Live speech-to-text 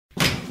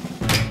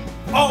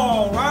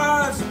All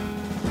rise.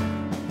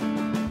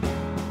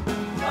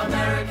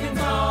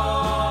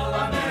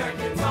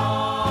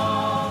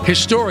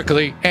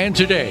 Historically and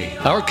today,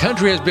 our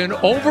country has been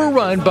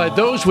overrun by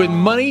those with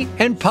money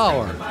and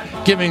power,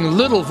 giving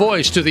little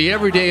voice to the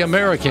everyday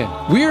American.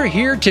 We're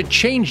here to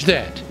change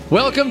that.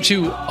 Welcome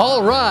to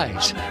All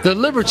Rise, the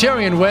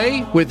Libertarian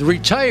Way with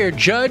retired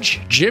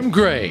Judge Jim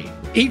Gray.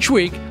 Each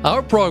week,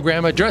 our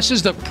program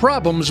addresses the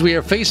problems we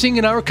are facing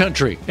in our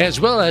country, as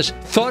well as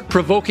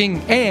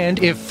thought-provoking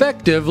and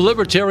effective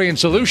libertarian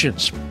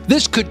solutions.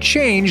 This could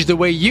change the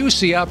way you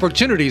see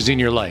opportunities in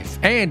your life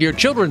and your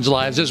children's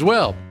lives as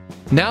well.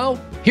 Now,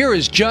 here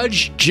is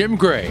Judge Jim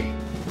Gray.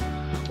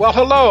 Well,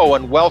 hello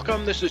and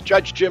welcome. This is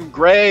Judge Jim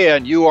Gray,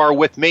 and you are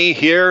with me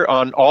here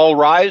on All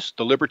Rise,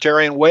 the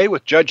Libertarian Way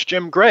with Judge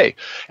Jim Gray.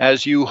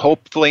 As you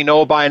hopefully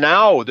know by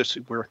now,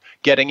 we're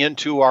getting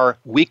into our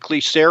weekly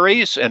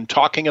series and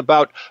talking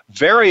about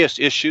various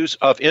issues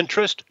of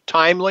interest,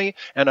 timely,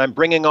 and I'm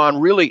bringing on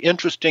really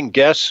interesting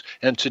guests.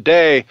 And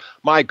today,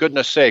 my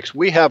goodness sakes,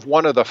 we have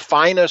one of the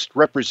finest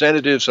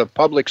representatives of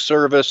public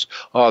service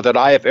that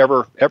I have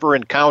ever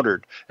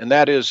encountered, and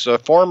that is a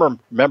former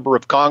member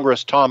of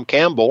Congress, Tom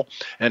Campbell.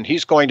 And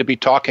he's going to be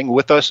talking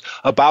with us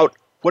about,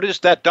 what is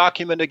that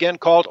document again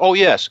called? Oh,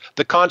 yes,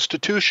 the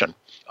Constitution.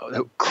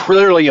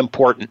 Clearly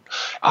important.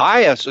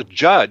 I, as a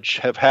judge,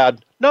 have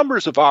had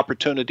numbers of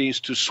opportunities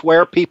to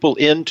swear people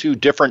into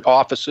different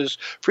offices,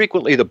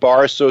 frequently the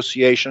Bar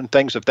Association,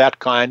 things of that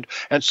kind.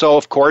 And so,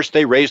 of course,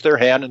 they raise their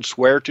hand and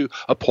swear to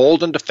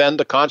uphold and defend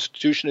the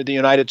Constitution of the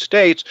United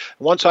States.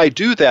 Once I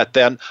do that,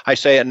 then I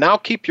say, and now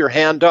keep your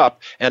hand up,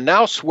 and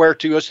now swear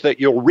to us that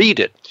you'll read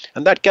it.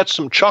 And that gets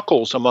some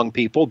chuckles among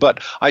people,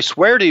 but I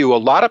swear to you, a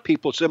lot of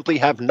people simply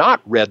have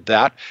not read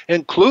that,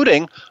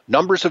 including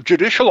numbers of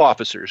judicial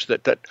officers.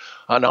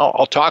 And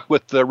I'll talk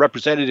with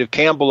Representative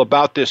Campbell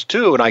about this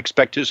too, and I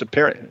expect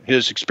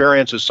his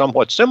experience is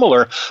somewhat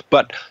similar,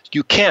 but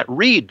you can't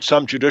read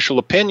some judicial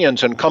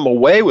opinions and come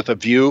away with a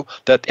view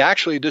that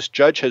actually this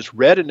judge has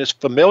read and is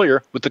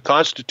familiar with the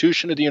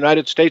Constitution of the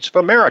United States of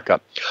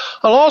America.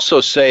 I'll also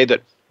say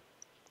that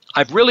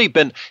I've really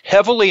been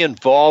heavily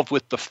involved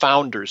with the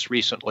founders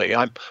recently.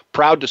 I'm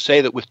proud to say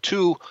that with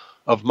two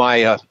of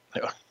my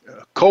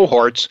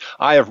cohorts,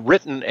 I have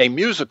written a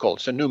musical.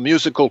 It's a new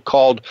musical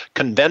called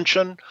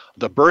Convention,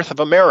 The Birth of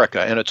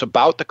America, and it's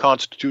about the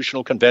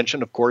Constitutional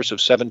Convention, of course, of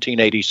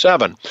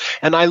 1787.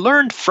 And I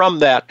learned from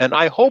that, and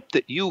I hope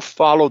that you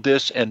follow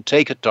this and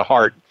take it to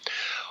heart.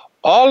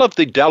 All of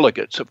the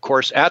delegates, of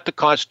course, at the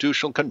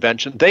Constitutional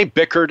Convention, they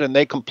bickered and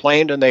they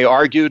complained and they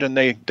argued and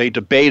they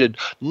debated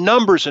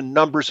numbers and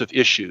numbers of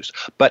issues.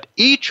 But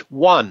each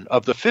one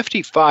of the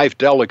 55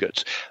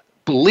 delegates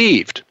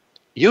believed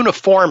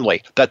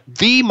uniformly that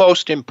the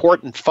most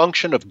important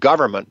function of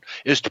government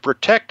is to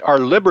protect our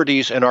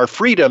liberties and our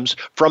freedoms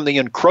from the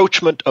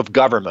encroachment of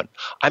government.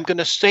 I'm going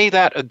to say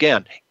that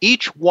again.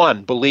 Each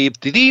one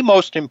believed the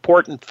most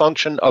important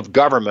function of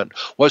government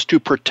was to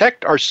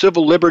protect our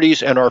civil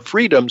liberties and our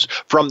freedoms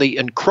from the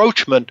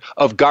encroachment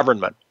of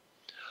government.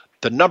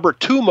 The number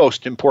two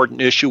most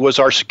important issue was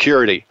our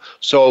security.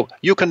 So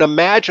you can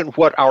imagine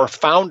what our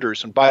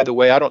founders, and by the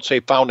way, I don't say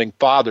founding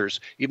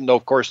fathers, even though,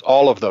 of course,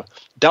 all of the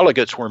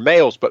delegates were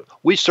males, but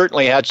we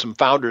certainly had some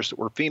founders that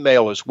were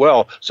female as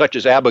well, such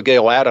as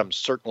Abigail Adams,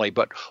 certainly.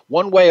 But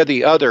one way or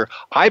the other,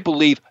 I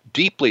believe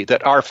deeply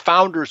that our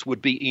founders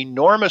would be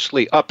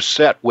enormously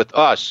upset with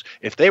us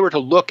if they were to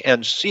look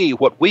and see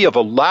what we have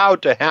allowed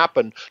to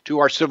happen to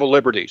our civil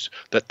liberties,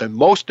 that the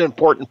most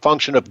important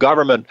function of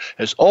government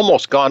has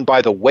almost gone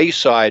by the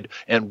wayside,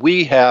 and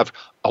we have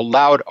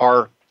allowed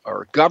our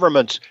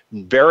governments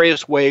in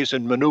various ways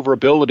and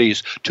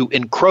maneuverabilities to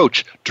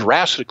encroach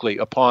drastically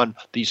upon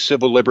these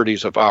civil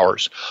liberties of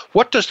ours.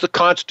 What does the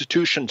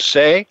Constitution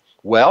say?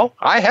 Well,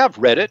 I have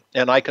read it,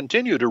 and I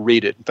continue to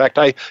read it. In fact,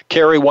 I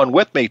carry one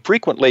with me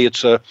frequently.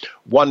 It's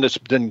one that's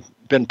been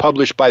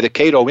published by the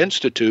Cato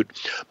Institute,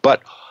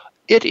 but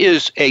it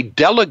is a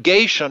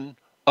delegation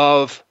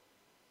of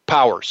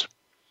powers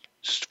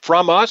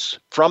from us,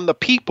 from the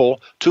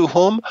people, to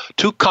whom?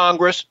 To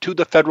Congress, to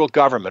the federal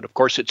government. Of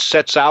course, it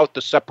sets out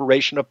the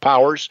separation of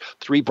powers,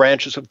 three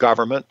branches of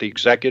government, the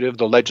executive,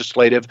 the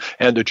legislative,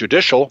 and the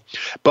judicial.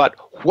 But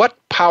what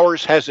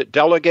powers has it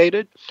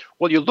delegated?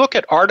 Well, you look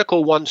at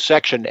Article 1,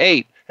 Section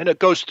 8, and it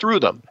goes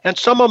through them. And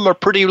some of them are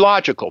pretty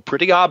logical,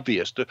 pretty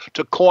obvious,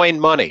 to coin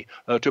money,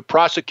 to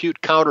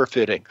prosecute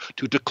counterfeiting,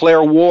 to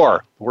declare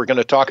war. We're going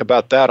to talk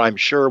about that, I'm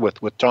sure, with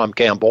Tom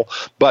Campbell.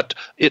 But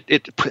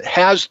it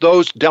has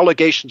those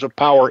delegations of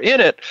power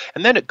in it,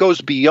 and then it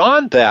goes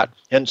beyond that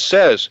and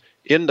says,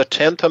 in the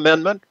 10th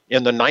Amendment,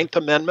 in the 9th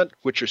Amendment,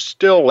 which are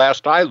still,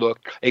 last I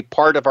looked, a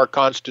part of our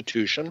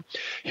Constitution,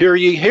 hear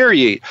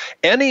ye,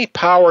 any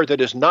power that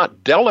is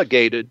not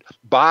delegated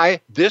by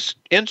this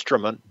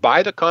instrument,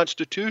 by the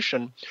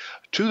Constitution,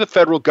 to the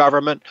federal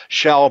government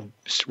shall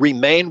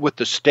remain with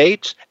the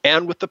states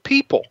and with the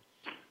people.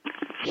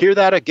 Hear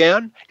that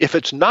again? If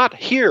it's not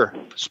here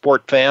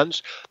sport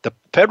fans. The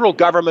federal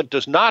government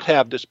does not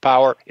have this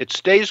power. It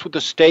stays with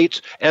the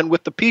states and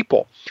with the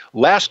people.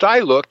 Last I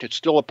looked, it's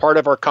still a part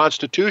of our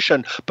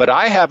Constitution, but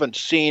I haven't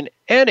seen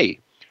any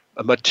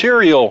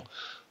material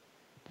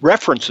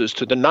references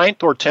to the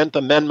 9th or 10th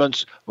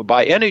Amendments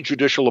by any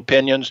judicial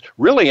opinions,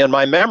 really in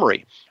my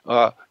memory.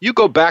 You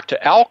go back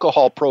to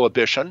alcohol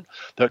prohibition,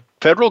 the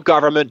federal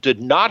government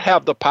did not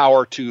have the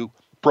power to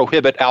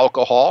prohibit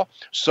alcohol,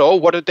 so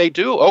what did they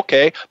do?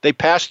 Okay, they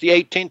passed the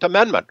 18th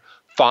Amendment.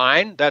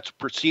 Fine, that's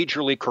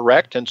procedurally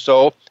correct, and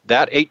so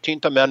that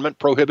 18th Amendment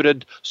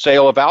prohibited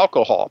sale of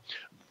alcohol.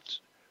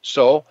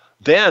 So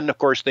then, of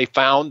course, they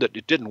found that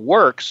it didn't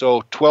work,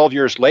 so 12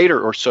 years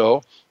later or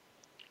so,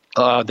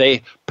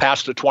 they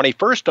passed the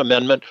 21st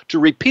Amendment to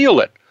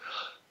repeal it.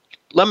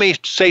 Let me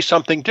say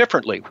something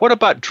differently. What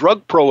about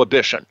drug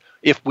prohibition?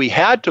 If we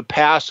had to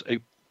pass a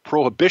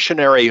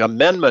prohibitionary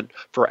amendment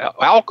for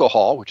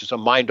alcohol, which is a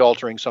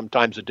mind-altering,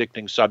 sometimes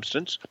addicting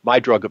substance, my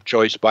drug of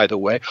choice, by the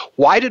way,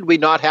 why did we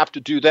not have to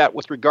do that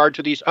with regard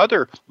to these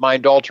other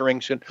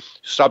mind-altering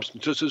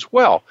substances as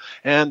well?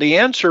 And the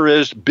answer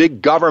is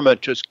big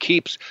government just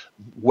keeps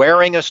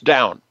wearing us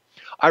down.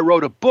 I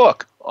wrote a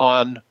book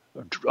on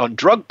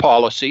drug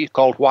policy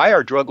called Why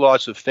Our Drug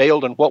Laws Have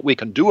Failed and What We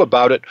Can Do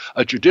About It,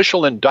 a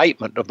judicial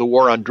indictment of the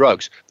war on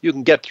drugs. You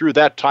can get through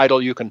that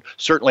title. You can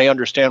certainly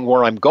understand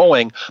where I'm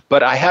going.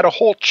 But I had a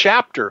whole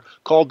chapter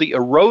called The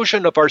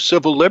Erosion of Our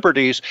Civil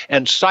Liberties,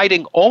 and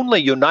citing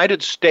only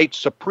United States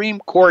Supreme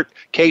Court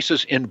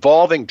cases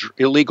involving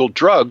illegal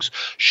drugs,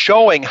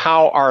 showing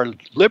how our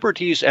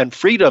liberties and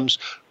freedoms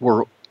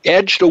were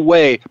edged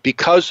away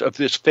because of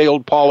this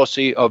failed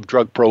policy of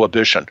drug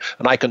prohibition.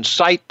 And I can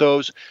cite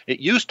those. It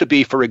used to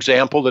be, for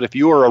example, that if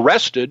you were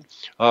arrested,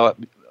 a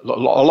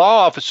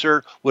law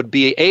officer would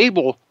be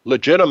able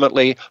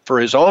legitimately,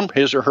 for his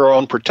or her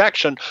own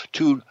protection,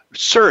 to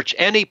search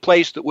any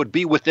place that would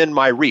be within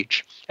my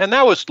reach. And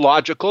that was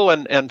logical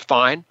and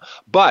fine,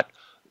 but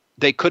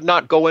they could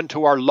not go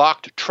into our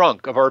locked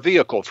trunk of our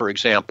vehicle, for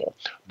example.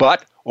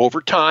 But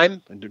over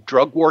time, in the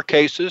drug war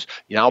cases,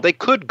 now they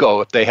could go.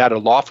 If they had a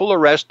lawful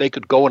arrest, they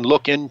could go and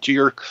look into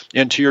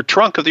your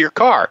trunk of your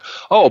car.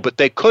 Oh, but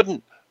they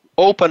couldn't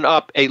open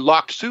up a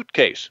locked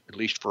suitcase, at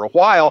least for a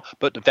while,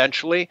 but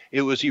eventually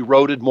it was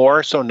eroded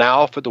more. So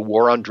now for the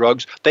war on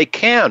drugs, they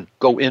can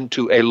go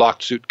into a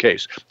locked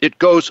suitcase. It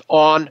goes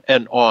on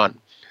and on.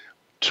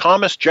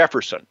 Thomas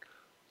Jefferson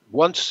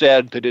once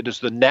said that it is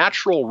the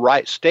natural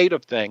right state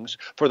of things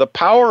for the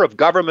power of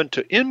government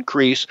to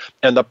increase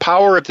and the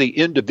power of the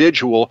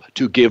individual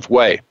to give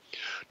way.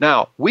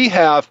 Now, we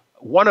have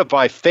one of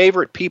my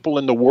favorite people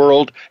in the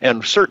world,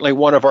 and certainly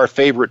one of our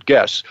favorite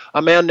guests,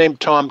 a man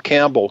named Tom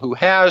Campbell, who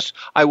has,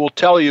 I will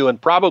tell you,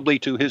 and probably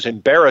to his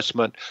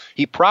embarrassment,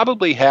 he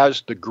probably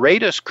has the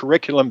greatest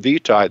curriculum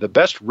vitae, the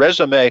best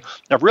resume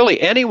of really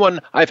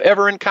anyone I've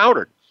ever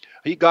encountered.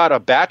 He got a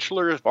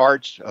Bachelor of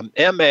Arts, an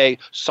MA,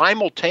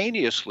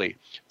 simultaneously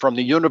from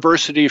the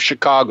University of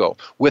Chicago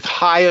with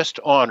highest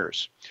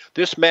honors.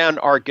 This man,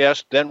 our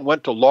guest, then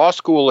went to law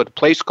school at a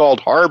place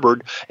called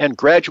Harvard and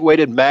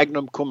graduated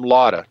magna cum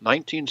laude,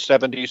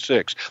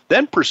 1976.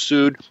 Then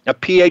pursued a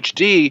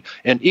PhD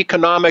in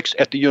economics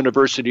at the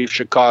University of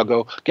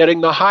Chicago, getting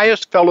the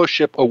highest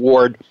fellowship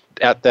award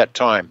at that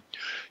time.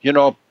 You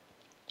know,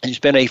 he's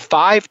been a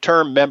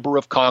 5-term member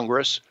of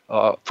Congress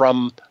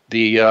from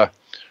the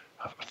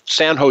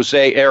San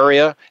Jose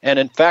area, and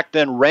in fact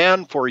then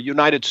ran for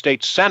United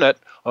States Senate.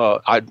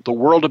 The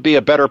world would be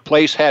a better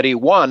place had he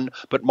won,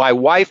 but my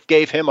wife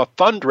gave him a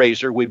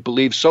fundraiser. We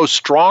believe so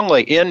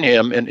strongly in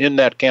him and in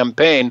that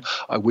campaign.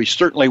 We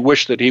certainly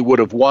wish that he would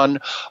have won.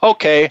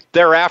 Okay,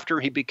 thereafter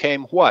he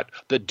became what?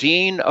 The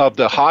dean of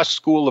the Haas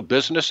School of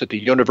Business at the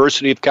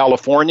University of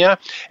California,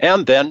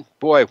 and then,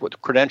 boy, what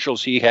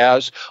credentials he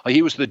has.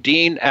 He was the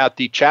dean at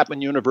the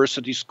Chapman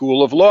University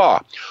School of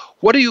Law.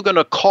 What are you going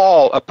to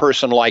call a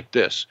person like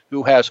this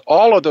who has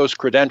all of those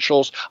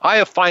credentials? I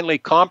have finally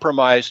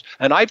compromised,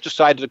 and I've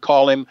decided to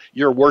call him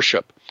Your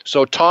Worship.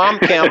 So, Tom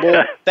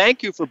Campbell,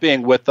 thank you for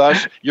being with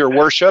us. Your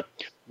Worship,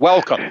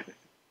 welcome.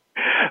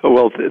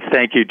 Well,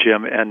 thank you,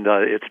 Jim, and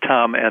it's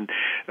Tom, and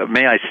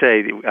may I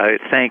say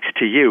thanks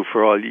to you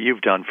for all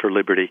you've done for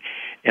liberty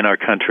in our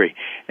country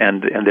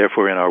and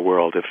therefore in our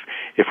world.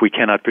 If we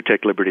cannot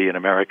protect liberty in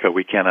America,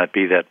 we cannot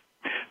be that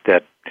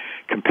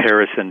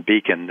comparison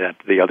beacon that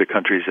the other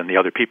countries and the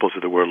other peoples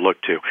of the world look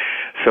to.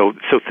 So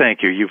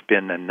thank you. You've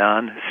been a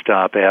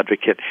non-stop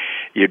advocate.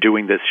 You're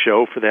doing this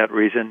show for that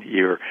reason.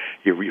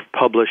 You've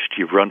published,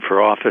 you've run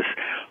for office,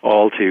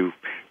 all to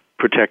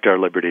protect our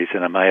liberties,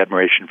 and my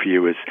admiration for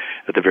you is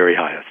at the very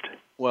highest.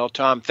 Well,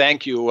 Tom,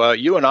 thank you.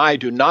 You and I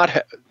do not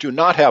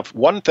have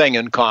one thing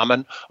in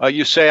common.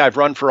 You say I've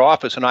run for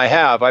office, and I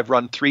have. I've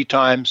run 3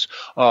 times.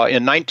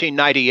 In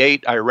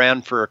 1998, I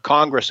ran for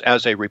Congress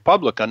as a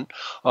Republican,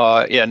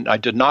 and I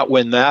did not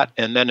win that.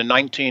 And then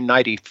in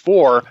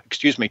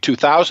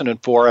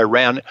 2004, I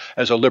ran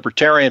as a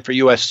Libertarian for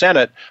U.S.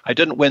 Senate. I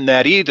didn't win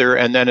that either.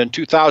 And then in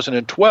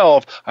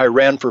 2012, I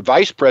ran for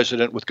Vice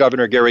President with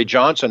Governor Gary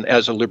Johnson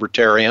as a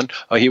Libertarian.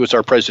 He was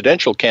our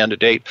presidential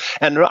candidate.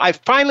 And I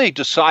finally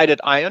decided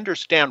I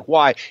understand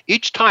why.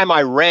 Each time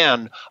I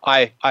ran,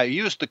 I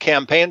used the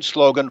campaign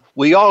slogan,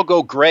 "We all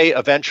go gray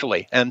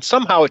eventually," and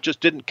somehow it just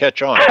didn't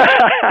catch on.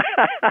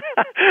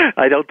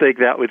 I don't think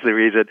that was the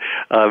reason,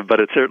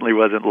 but it certainly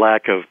wasn't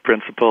lack of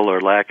principle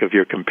or lack of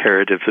your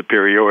comparative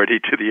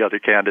superiority to the other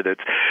candidates.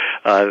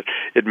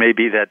 It may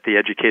be that the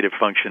educative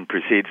function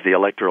precedes the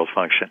electoral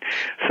function.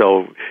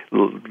 So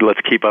let's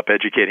keep up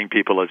educating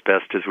people as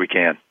best as we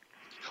can.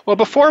 Well,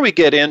 before we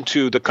get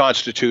into the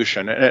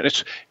Constitution,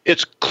 and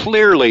it's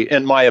clearly,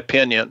 in my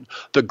opinion,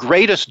 the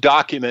greatest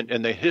document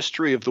in the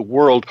history of the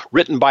world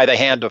written by the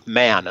hand of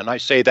man. And I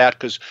say that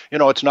because,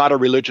 it's not a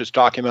religious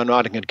document. I'm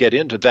not going to get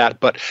into that,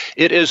 but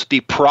it is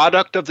the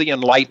product of the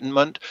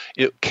Enlightenment.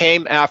 It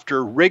came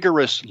after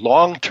rigorous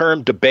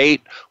long-term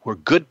debate where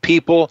good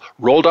people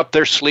rolled up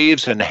their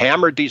sleeves and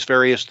hammered these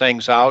various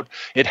things out.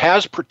 It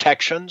has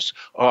protections.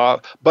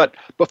 But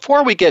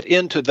before we get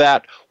into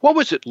that, what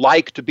was it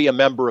like to be a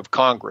member of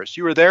Congress?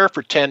 You were there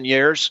for 10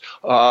 years,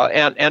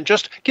 and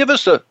just give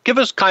us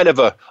kind of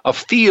a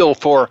feel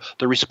for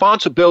the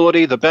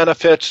responsibility, the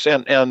benefits,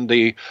 and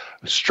the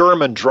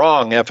Sturm und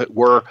Drang, if it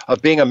were,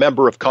 of being a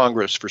member of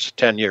Congress for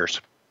 10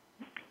 years.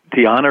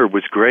 The honor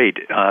was great.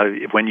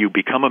 When you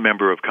become a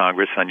member of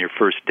Congress on your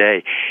first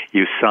day,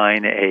 you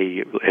sign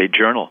a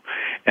journal,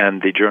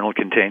 and the journal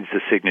contains the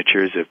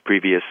signatures of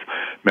previous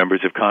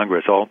members of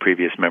Congress, all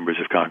previous members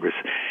of Congress.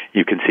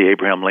 You can see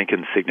Abraham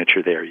Lincoln's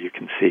signature there. You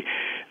can see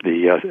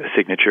the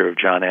signature of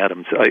John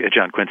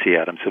Quincy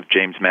Adams, of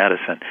James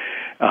Madison.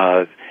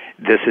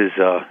 This is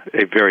a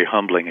very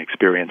humbling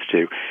experience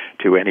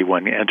to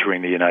anyone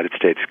entering the United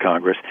States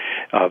Congress.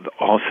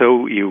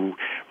 Also, you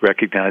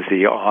recognize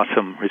the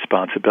awesome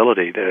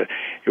responsibility.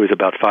 It was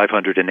about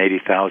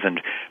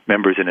 580,000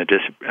 members in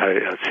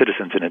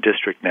citizens in a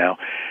district now.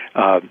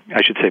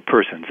 I should say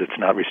persons. It's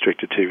not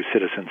restricted to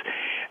citizens.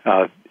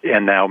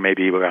 And now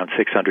maybe around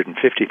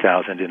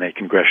 650,000 in a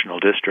congressional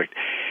district.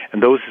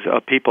 And those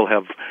people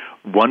have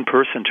one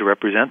person to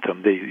represent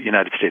them. The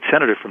United States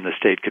Senator from the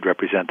state could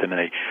represent them in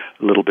a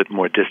little bit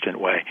more distant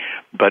way.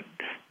 But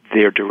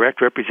their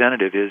direct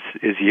representative is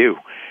you.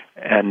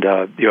 And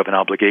you have an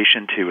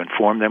obligation to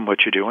inform them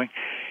what you're doing.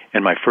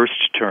 In my first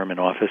term in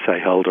office, I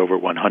held over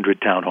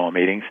 100 town hall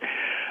meetings.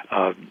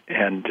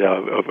 And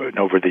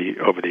over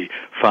the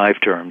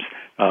 5 terms,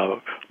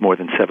 more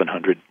than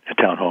 700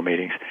 town hall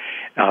meetings.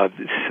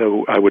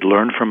 So I would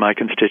learn from my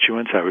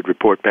constituents. I would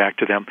report back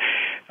to them,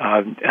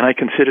 and I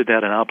considered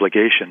that an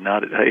obligation,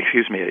 an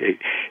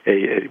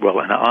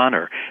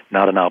honor,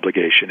 not an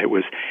obligation. It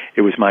was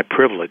my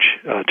privilege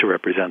to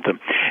represent them.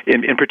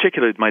 In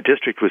particular, my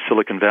district was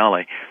Silicon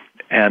Valley.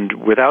 And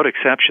without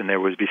exception, there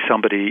would be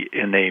somebody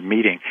in a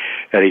meeting,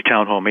 at a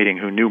town hall meeting,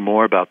 who knew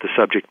more about the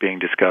subject being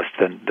discussed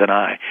than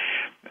I.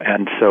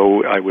 And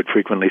so I would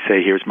frequently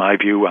say, here's my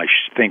view. I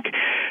think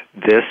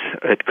this.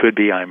 It could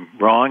be I'm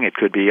wrong. It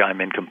could be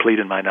I'm incomplete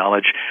in my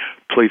knowledge.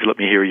 Please let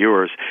me hear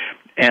yours.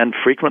 And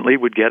frequently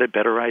would get a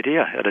better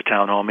idea at a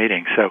town hall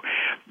meeting. So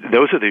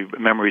those are the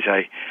memories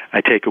I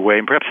take away.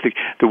 And perhaps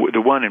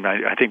the one, and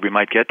I think we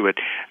might get to it,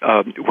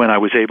 when I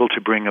was able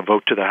to bring a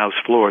vote to the House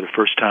floor, the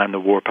first time the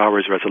War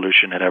Powers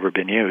Resolution had ever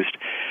been used,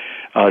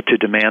 to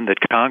demand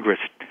that Congress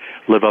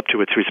live up to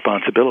its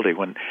responsibility.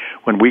 When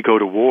we go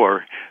to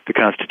war, the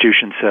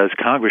Constitution says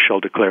Congress shall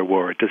declare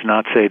war. It does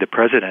not say the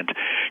President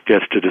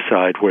gets to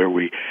decide where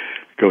we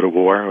go to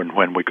war and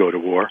when we go to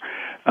war.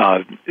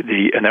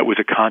 And that was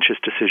a conscious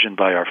decision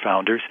by our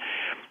founders.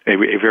 A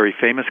very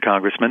famous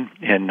congressman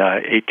in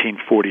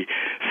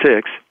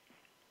 1846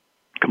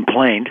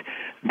 complained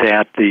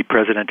that the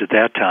president at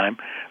that time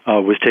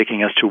was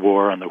taking us to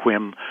war on the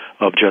whim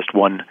of just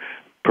one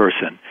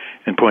person,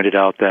 and pointed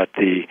out that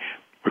the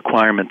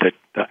requirement that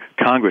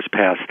Congress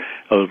pass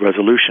a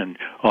resolution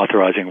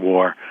authorizing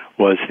war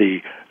was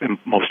the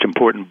most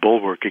important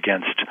bulwark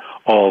against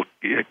all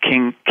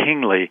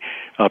kingly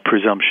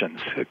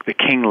presumptions, the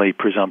kingly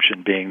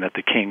presumption being that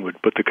the king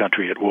would put the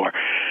country at war.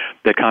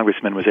 The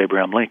congressman was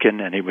Abraham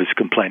Lincoln, and he was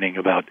complaining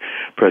about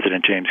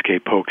President James K.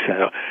 Polk's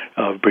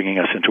bringing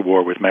us into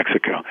war with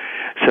Mexico.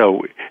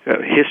 So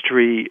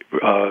history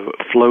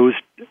flows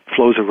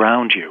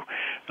around you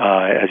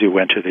as you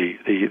enter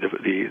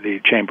the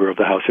chamber of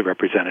the House of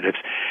Representatives.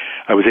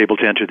 I was able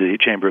to enter the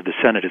chamber of the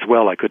Senate as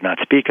well. I could not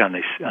speak on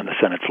the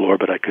Senate floor,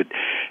 but I could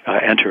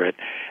enter it,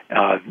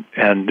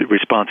 and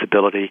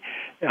responsibility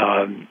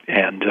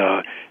and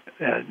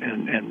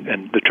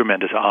the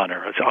tremendous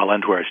honor. I'll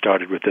end where I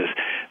started with this: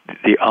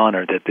 the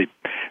honor that the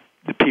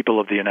people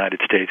of the United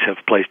States have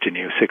placed in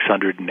you.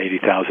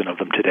 680,000 of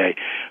them today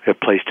have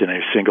placed in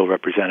a single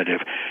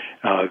representative.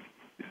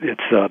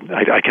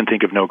 I can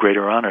think of no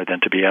greater honor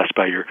than to be asked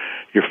by your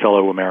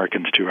fellow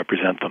Americans to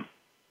represent them.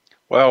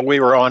 Well, we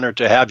were honored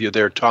to have you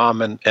there,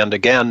 Tom, and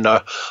again,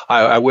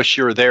 I wish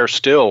you were there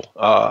still.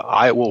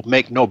 I will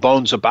make no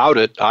bones about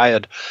it. I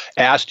had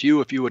asked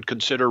you if you would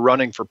consider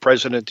running for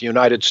President of the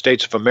United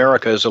States of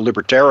America as a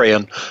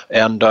libertarian,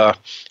 and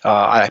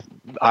I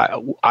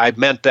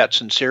meant that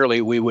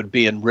sincerely. We would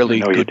be in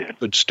really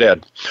good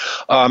stead.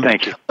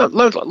 Thank you.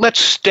 Let's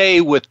stay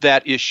with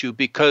that issue,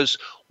 because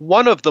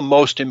one of the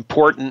most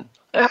important,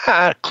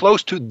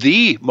 close to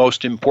the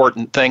most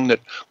important thing that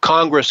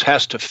Congress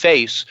has to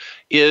face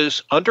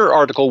is, under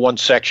Article 1,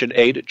 Section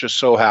 8, it just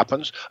so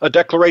happens, a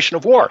declaration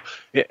of war.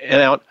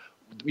 Now,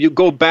 you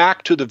go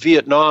back to the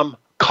Vietnam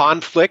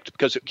conflict,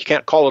 because you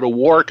can't call it a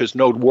war because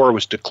no war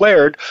was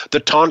declared, the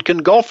Tonkin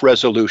Gulf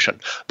Resolution.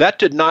 That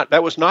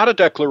was not a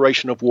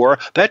declaration of war.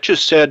 That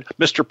just said,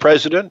 Mr.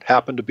 President,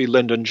 happened to be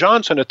Lyndon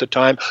Johnson at the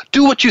time,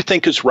 do what you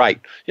think is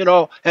right.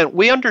 And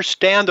we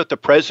understand that the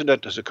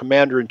president, as a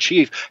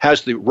commander-in-chief,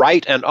 has the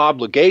right and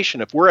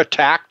obligation, if we're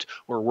attacked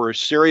or we're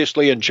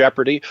seriously in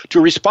jeopardy, to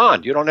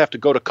respond. You don't have to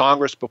go to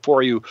Congress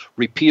before you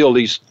repeal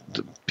these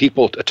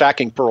people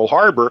attacking Pearl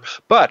Harbor,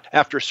 but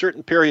after a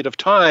certain period of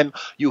time,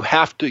 you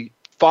have to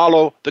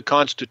follow the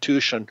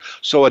Constitution.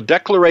 So a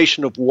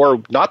declaration of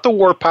war, not the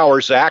War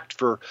Powers Act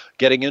for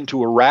getting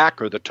into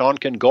Iraq or the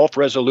Tonkin Gulf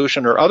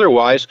Resolution or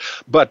otherwise,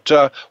 but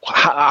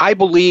I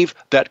believe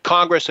that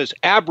Congress has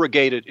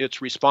abrogated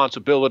its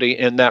responsibility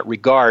in that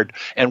regard,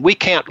 and we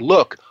can't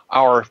look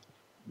our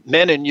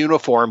men in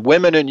uniform,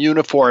 women in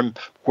uniform,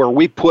 where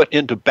we put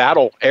into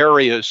battle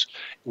areas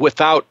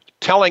without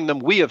telling them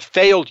we have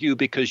failed you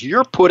because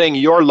you're putting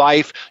your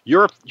life,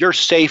 your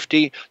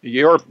safety,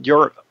 your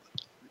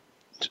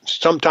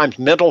sometimes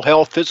mental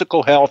health,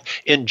 physical health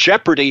in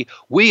jeopardy.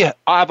 We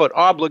have an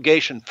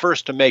obligation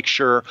first to make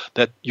sure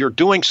that you're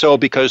doing so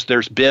because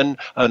there's been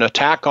an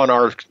attack on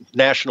our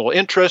national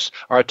interests,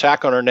 or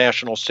attack on our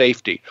national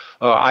safety.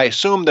 I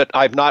assume that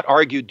I've not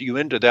argued you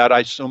into that. I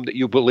assume that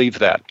you believe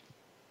that.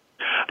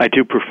 I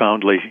do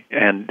profoundly,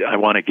 and I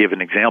want to give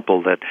an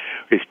example that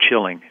is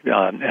chilling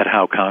at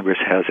how Congress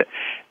has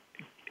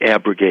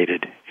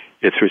abrogated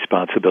its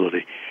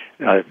responsibility.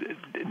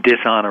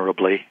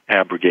 Dishonorably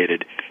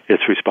abrogated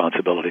its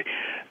responsibility.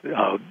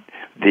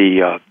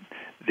 The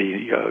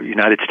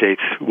United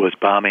States was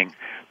bombing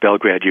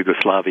Belgrade,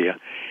 Yugoslavia,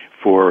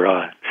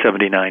 for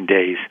 79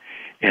 days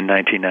in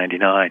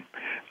 1999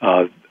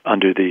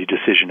 under the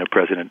decision of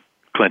President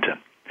Clinton.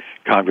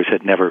 Congress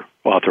had never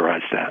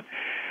authorized that.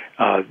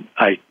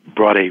 I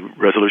brought a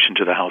resolution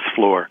to the House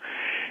floor.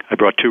 I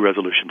brought two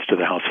resolutions to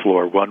the House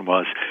floor. One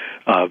was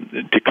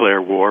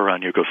declare war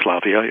on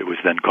Yugoslavia. It was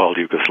then called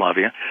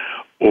Yugoslavia.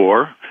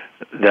 Or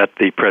that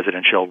the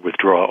President shall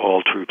withdraw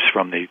all troops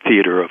from the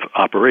theater of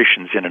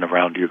operations in and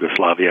around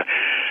Yugoslavia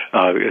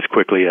as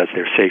quickly as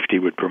their safety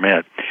would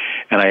permit.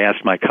 And I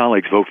asked my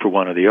colleagues, vote for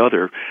one or the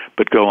other,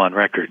 but go on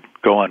record,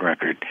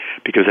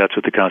 because that's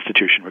what the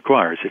Constitution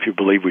requires. If you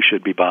believe we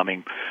should be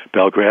bombing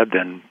Belgrade,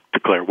 then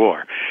declare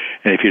war.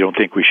 And if you don't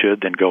think we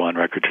should, then go on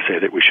record to say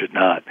that we should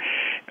not.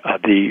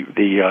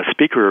 The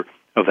Speaker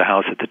of the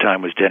House at the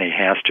time was Denny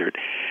Hastert,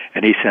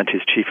 and he sent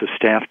his Chief of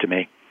Staff to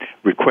me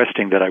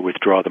requesting that I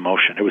withdraw the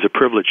motion. It was a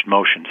privileged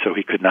motion, so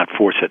he could not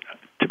force it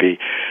to be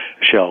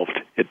shelved.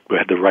 It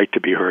had the right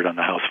to be heard on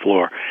the House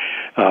floor.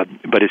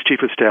 But his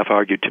Chief of Staff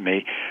argued to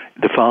me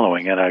the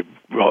following, and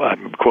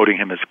I'm quoting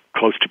him as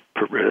close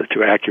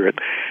to accurate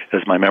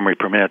as my memory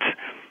permits.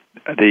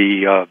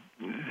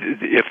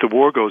 If the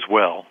war goes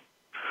well,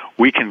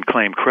 we can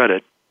claim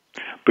credit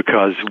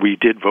because we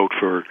did vote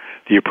for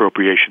the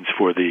appropriations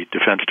for the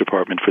Defense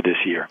Department for this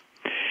year.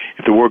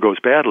 If the war goes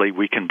badly,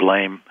 we can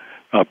blame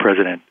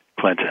President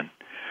Clinton.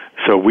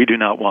 So we do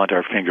not want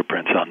our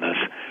fingerprints on this.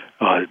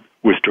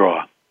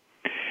 Withdraw.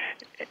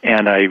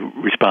 And I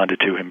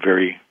responded to him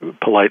very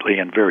politely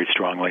and very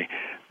strongly.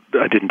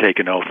 I didn't take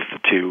an oath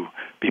to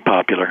be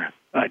popular.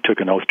 I took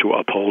an oath to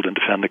uphold and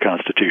defend the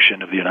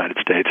Constitution of the United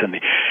States. And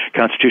the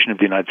Constitution of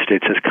the United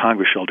States says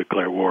Congress shall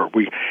declare war.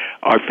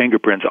 Our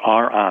fingerprints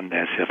are on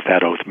this, if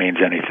that oath means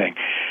anything.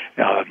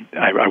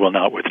 I will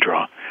not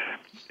withdraw.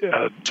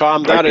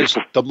 Tom, that is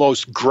the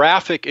most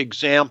graphic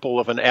example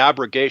of an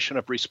abrogation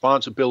of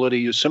responsibility.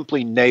 You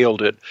simply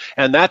nailed it.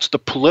 And that's the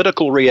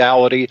political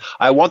reality.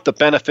 I want the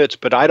benefits,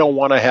 but I don't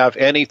want to have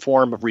any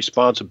form of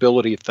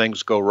responsibility if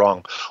things go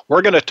wrong.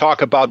 We're going to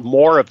talk about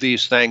more of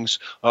these things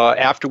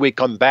after we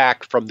come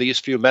back from these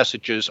few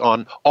messages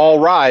on All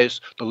Rise,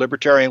 The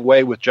Libertarian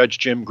Way with Judge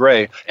Jim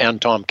Gray and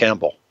Tom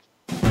Campbell.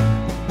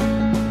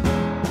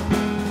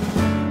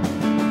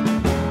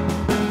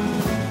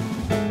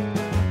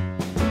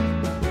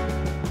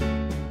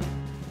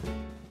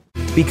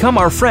 Become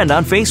our friend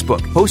on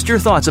Facebook. Post your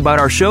thoughts about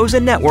our shows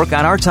and network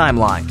on our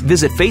timeline.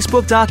 Visit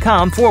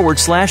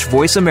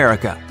facebook.com/Voice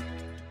America.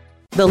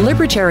 The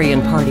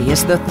Libertarian Party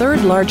is the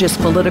third largest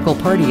political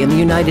party in the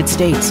United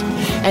States,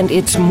 and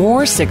it's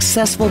more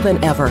successful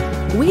than ever.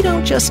 We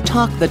don't just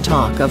talk the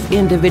talk of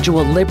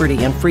individual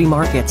liberty and free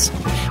markets.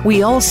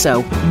 We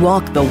also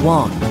walk the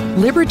walk.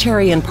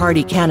 Libertarian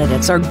Party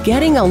candidates are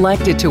getting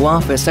elected to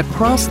office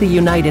across the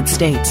United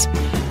States,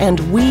 and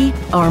we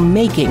are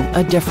making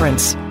a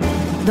difference.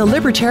 The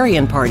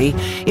Libertarian Party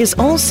is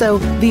also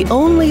the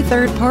only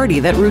third party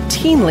that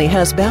routinely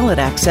has ballot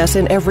access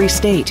in every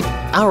state.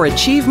 Our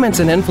achievements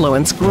and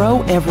influence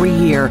grow every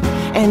year,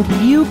 and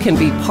you can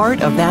be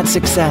part of that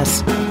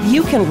success.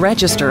 You can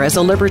register as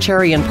a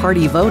Libertarian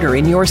Party voter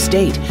in your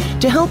state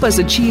to help us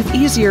achieve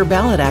easier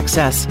ballot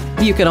access.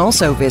 You can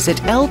also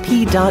visit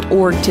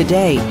lp.org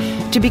today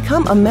to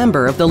become a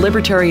member of the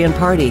Libertarian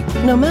Party,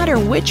 no matter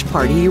which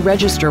party you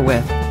register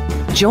with.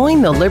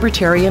 Join the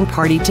Libertarian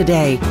Party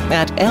today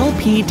at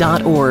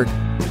lp.org.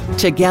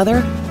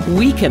 Together,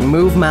 we can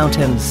move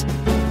mountains.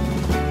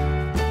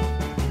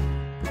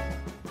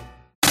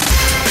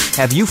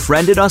 Have you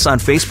friended us on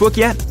Facebook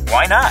yet?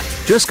 Why not?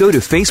 Just go to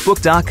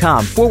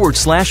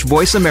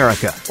facebook.com/Voice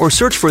America or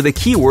search for the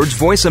keywords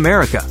Voice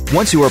America.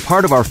 Once you are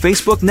part of our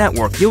Facebook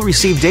network, you'll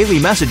receive daily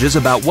messages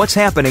about what's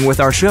happening with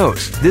our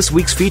shows, this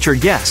week's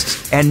featured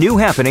guests, and new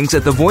happenings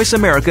at the Voice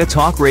America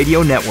Talk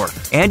Radio Network.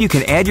 And you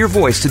can add your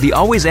voice to the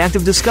always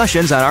active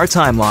discussions on our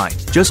timeline.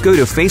 Just go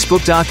to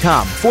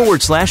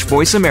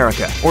facebook.com/Voice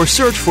America or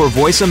search for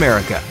Voice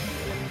America.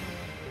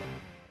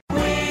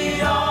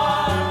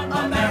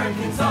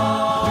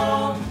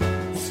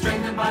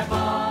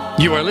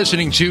 You are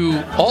listening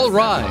to All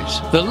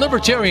Rise, the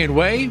Libertarian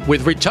Way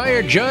with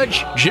retired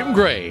Judge Jim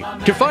Gray.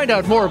 To find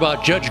out more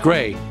about Judge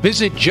Gray,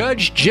 visit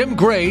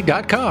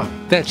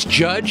judgejimgray.com. That's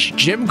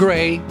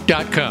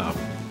judgejimgray.com.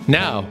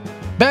 Now,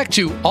 back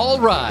to All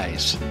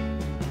Rise.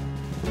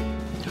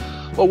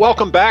 Well,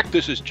 welcome back.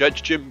 This is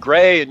Judge Jim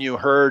Gray, and you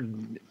heard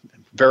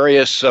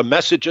various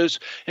messages,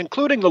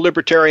 including the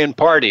Libertarian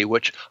Party,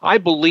 which I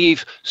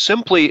believe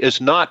simply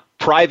is not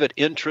private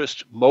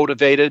interest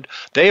motivated.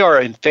 They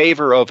are in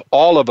favor of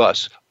all of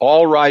us,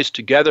 all rise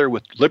together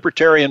with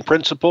libertarian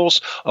principles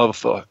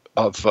of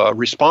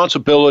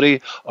responsibility,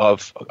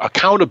 of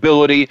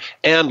accountability,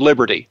 and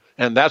liberty.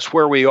 And that's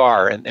where we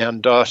are.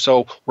 And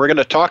so we're going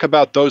to talk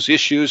about those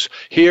issues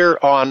here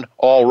on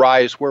All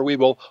Rise, where we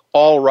will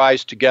all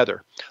rise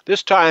together.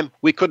 This time,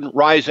 we couldn't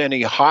rise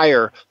any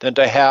higher than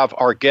to have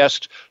our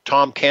guest,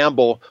 Tom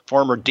Campbell,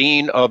 former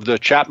dean of the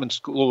Chapman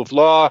School of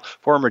Law,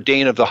 former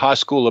dean of the Haas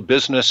School of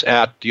Business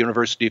at the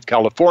University of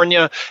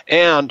California,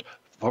 and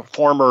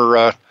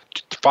former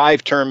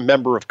five-term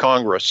member of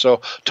Congress. So,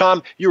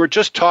 Tom, you were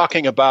just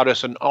talking about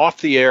us, and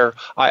off the air,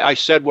 I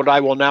said what I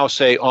will now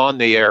say on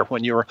the air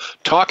when you were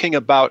talking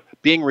about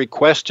being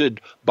requested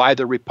by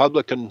the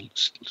Republican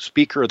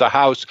Speaker of the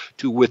House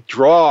to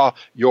withdraw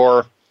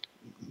your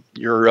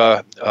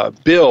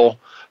bill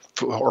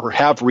or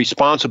have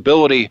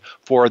responsibility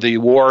for the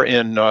war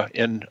in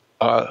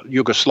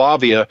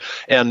Yugoslavia,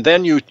 and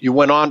then you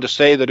went on to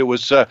say that it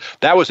was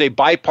that was a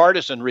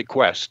bipartisan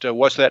request.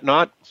 Was that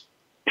not?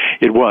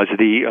 It was.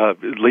 The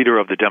leader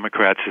of the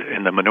Democrats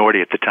in the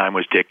minority at the time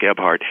was Dick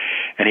Gebhardt,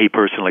 and he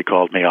personally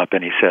called me up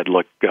and he said,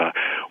 look,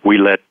 we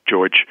let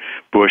George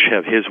Bush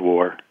have his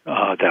war.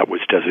 That was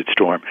Desert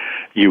Storm.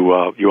 You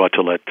ought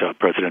to let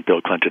President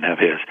Bill Clinton have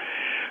his.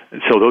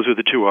 So those are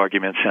the two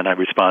arguments, and I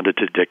responded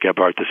to Dick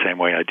Gebhardt the same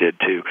way I did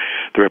to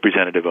the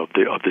representative of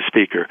the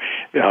Speaker.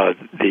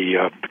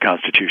 The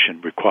Constitution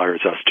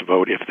requires us to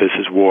vote if this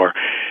is war,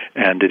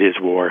 and it is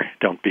war.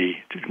 Don't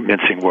be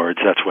mincing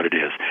words. That's what it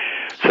is.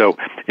 So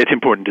it's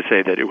important to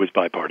say that it was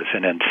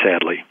bipartisan, and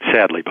sadly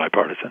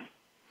bipartisan.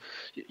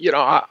 You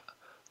know,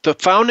 the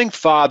founding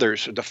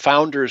fathers, the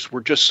founders,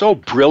 were just so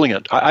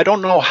brilliant. I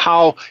don't know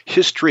how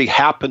history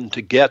happened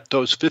to get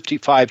those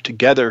 55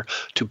 together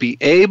to be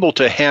able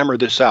to hammer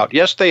this out.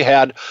 Yes, they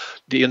had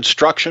the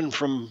instruction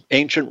from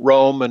ancient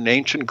Rome and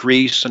ancient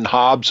Greece and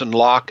Hobbes and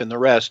Locke and the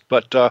rest,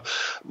 but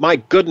my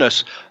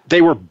goodness,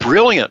 they were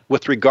brilliant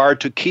with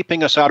regard to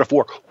keeping us out of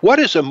war. What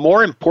is a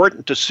more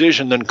important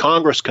decision than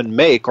Congress can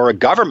make or a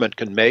government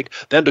can make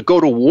than to go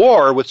to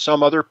war with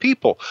some other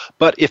people?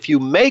 But if you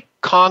make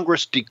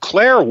Congress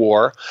declare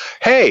war,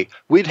 hey,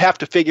 we'd have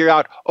to figure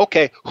out,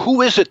 okay,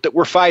 who is it that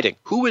we're fighting?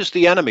 Who is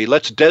the enemy?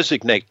 Let's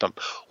designate them.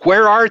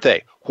 Where are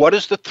they? What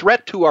is the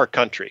threat to our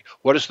country?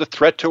 What is the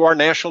threat to our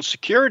national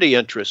security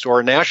interests or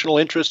our national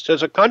interests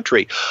as a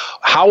country?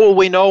 How will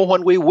we know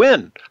when we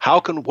win?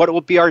 What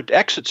will be our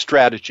exit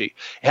strategy?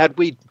 Had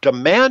we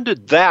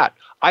demanded that,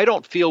 I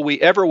don't feel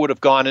we ever would have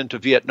gone into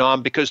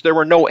Vietnam because there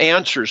were no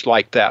answers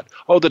like that.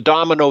 Oh, the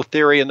domino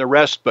theory and the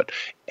rest. But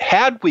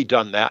had we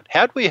done that,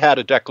 had we had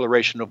a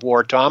declaration of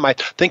war, Tom, I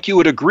think you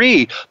would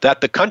agree that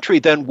the country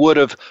then would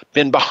have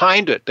been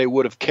behind it. They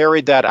would have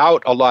carried that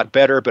out a lot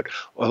better. But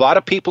a lot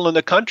of people in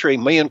the country,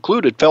 me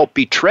included, felt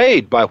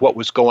betrayed by what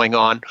was going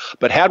on.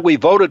 But had we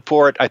voted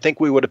for it, I think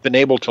we would have been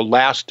able to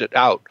last it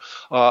out.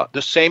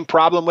 The same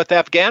problem with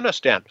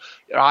Afghanistan.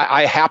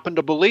 I happen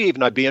to believe,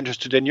 and I'd be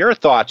interested in your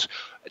thoughts,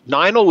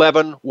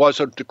 9/11 was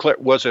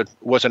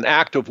an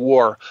act of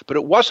war, but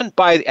it wasn't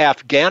by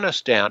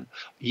Afghanistan.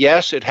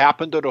 Yes, it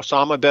happened that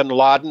Osama bin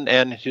Laden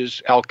and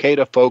his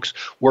al-Qaeda folks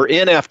were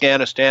in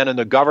Afghanistan, and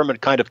the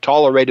government kind of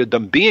tolerated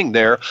them being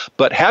there.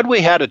 But had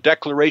we had a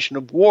declaration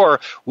of war,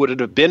 would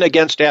it have been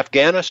against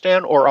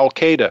Afghanistan or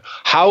al-Qaeda?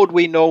 How would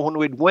we know when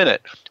we'd win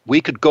it?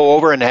 We could go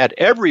over and had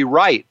every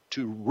right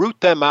to root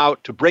them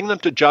out, to bring them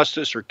to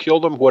justice or kill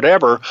them,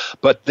 whatever,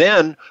 but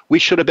then we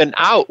should have been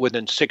out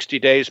within 60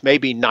 days,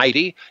 maybe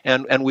 90,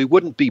 and we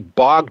wouldn't be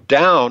bogged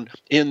down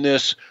in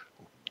this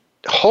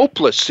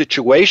hopeless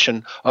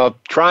situation of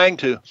trying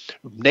to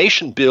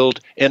nation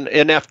build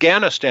in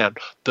Afghanistan.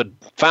 The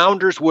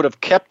founders would have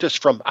kept us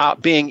from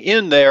being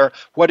in there.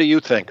 What do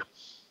you think?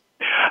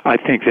 I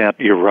think that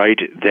you're right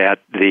that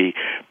the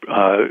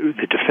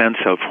defense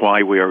of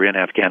why we are in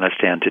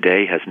Afghanistan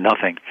today has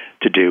nothing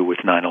to do with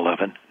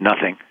 9/11,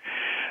 nothing.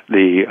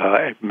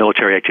 The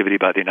military activity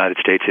by the United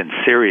States in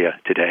Syria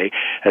today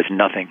has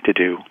nothing to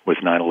do with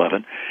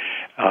 9/11.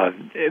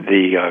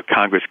 The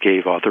Congress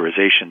gave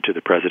authorization to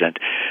the president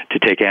to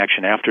take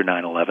action after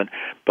 9/11,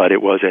 but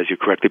it was, as you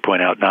correctly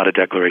point out, not a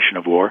declaration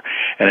of war,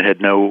 and it had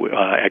no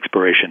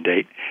expiration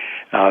date.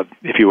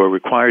 If you are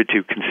required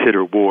to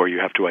consider war, you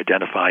have to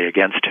identify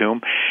against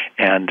whom,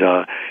 and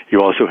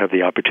you also have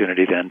the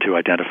opportunity then to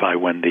identify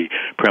when the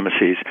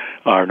premises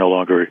are no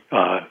longer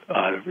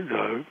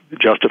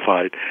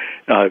justified,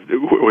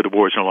 or the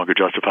war is no longer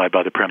justified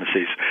by the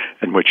premises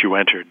in which you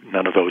entered.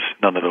 None of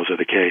those are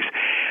the case.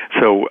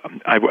 So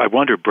I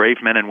wonder,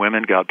 brave men and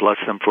women, God bless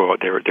them for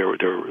their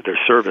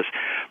service,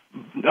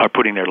 are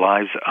putting their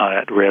lives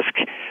at risk,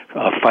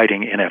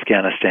 fighting in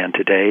Afghanistan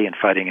today and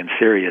fighting in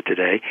Syria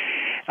today.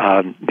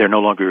 They're no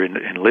longer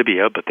in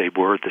Libya, but they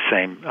were the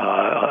same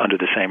under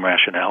the same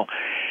rationale,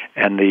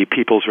 and the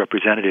people's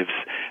representatives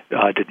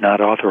did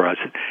not authorize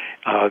it.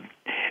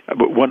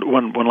 But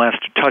one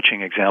last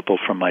touching example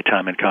from my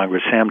time in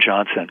Congress: Sam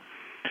Johnson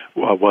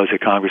was a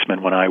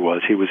congressman when I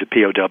was. He was a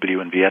POW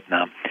in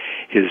Vietnam.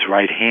 His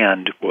right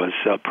hand was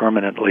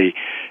permanently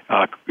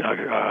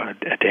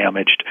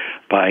damaged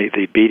by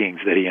the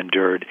beatings that he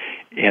endured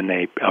in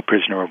a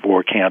prisoner of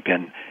war camp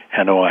in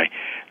Hanoi.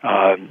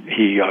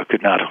 He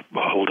could not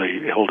hold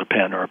a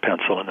pen or a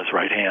pencil in his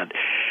right hand.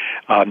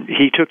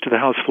 He took to the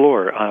House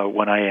floor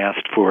when I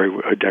asked for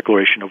a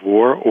declaration of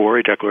war or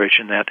a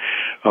declaration that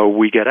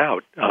we get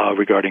out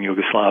regarding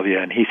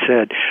Yugoslavia. And he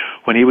said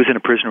when he was in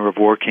a prisoner of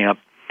war camp,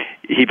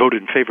 he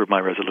voted in favor of my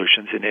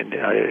resolutions. And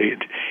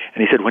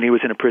he said when he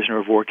was in a prisoner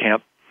of war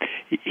camp,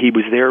 he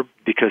was there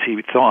because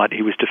he thought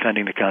he was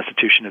defending the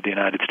Constitution of the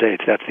United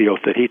States. That's the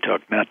oath that he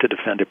took, not to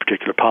defend a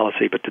particular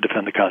policy, but to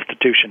defend the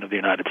Constitution of the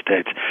United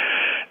States.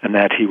 And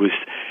that he was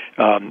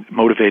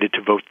motivated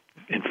to vote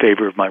in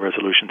favor of my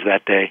resolutions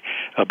that day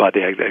by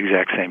the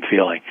exact same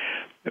feeling.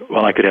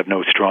 Well, I could have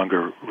no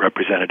stronger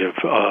representative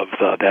of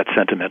that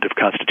sentiment of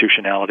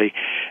constitutionality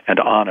and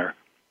honor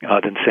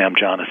than Sam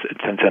Johnson.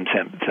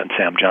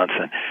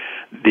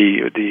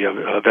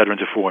 The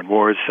Veterans of Foreign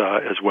Wars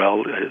as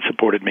well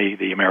supported me.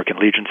 The American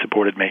Legion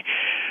supported me.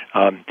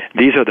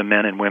 These are the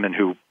men and women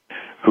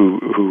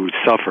who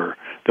suffer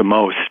the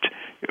most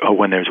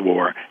when there's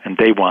war, and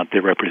they want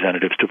their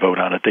representatives to vote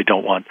on it. They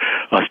don't want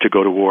us to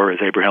go to war,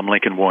 as Abraham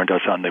Lincoln warned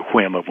us, on the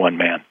whim of one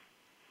man.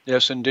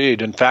 Yes,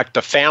 indeed. In fact,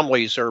 the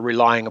families are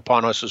relying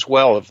upon us as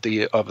well of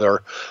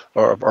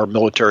our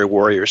military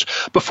warriors.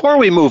 Before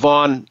we move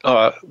on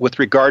with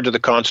regard to the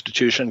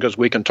Constitution, because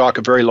we can talk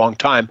a very long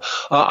time,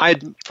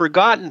 I'd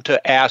forgotten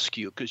to ask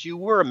you, because you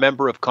were a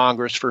member of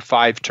Congress for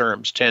 5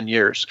 terms, 10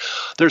 years.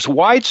 There's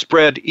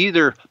widespread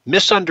either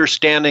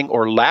misunderstanding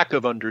or lack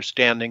of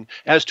understanding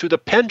as to the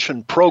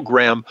pension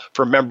program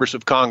for members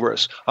of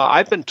Congress.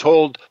 I've been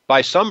told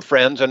by some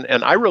friends,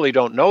 and I really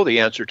don't know the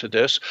answer to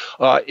this,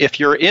 if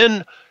you're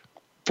in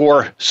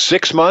for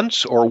 6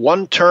 months or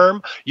 1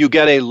 term, you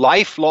get a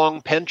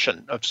lifelong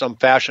pension of some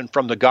fashion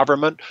from the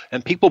government,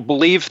 and people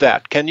believe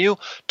that. Can you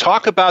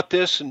talk about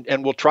this,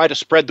 and we'll try to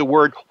spread the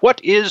word?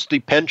 What is the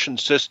pension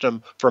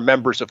system for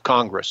members of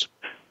Congress?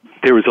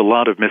 There is a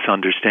lot of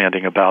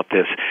misunderstanding about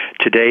this.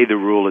 Today, the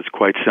rule is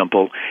quite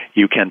simple.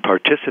 You can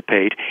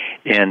participate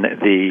in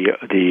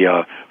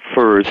the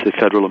FERS, the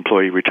Federal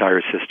Employee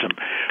Retirement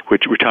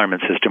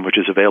System, which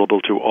is available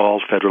to all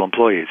federal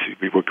employees.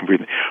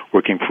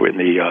 Working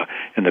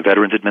in the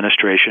Veterans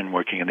Administration,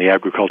 working in the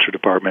Agriculture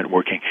Department,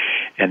 working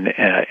in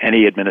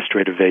any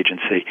administrative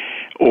agency,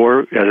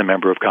 or as a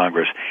member of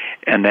Congress.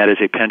 And that is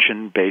a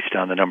pension based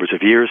on the numbers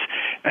of years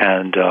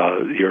and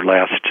your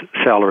last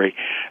salary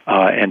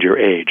and your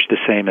age. The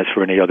same as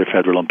for any other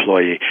federal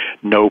employee.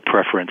 No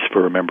preference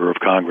for a member of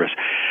Congress.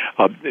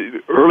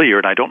 Earlier,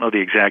 and I don't know the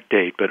exact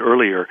date, but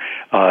earlier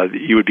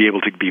you would be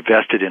able to be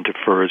vested into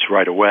FERS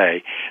right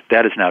away.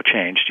 That has now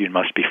changed. You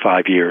must be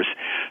 5 years,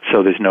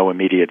 so there's no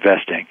immediate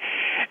vesting.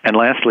 And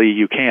lastly,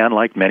 you can,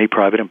 like many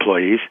private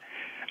employees,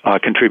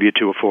 contribute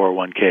to a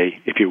 401k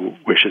if you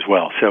wish as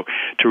well. So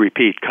to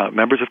repeat,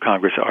 members of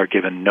Congress are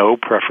given no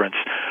preference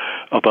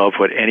above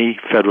what any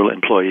federal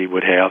employee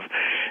would have,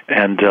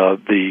 and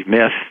the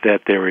myth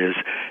that there is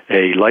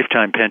a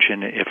lifetime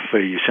pension if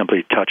you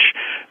simply touch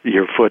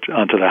your foot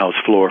onto the House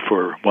floor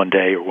for 1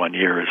 day or 1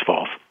 year is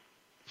false.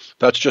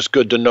 That's just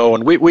good to know,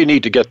 and we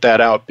need to get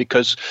that out,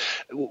 because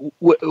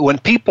when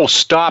people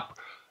stop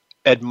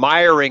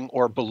admiring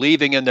or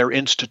believing in their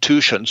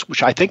institutions,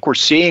 which I think we're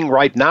seeing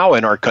right now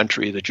in our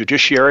country, the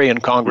judiciary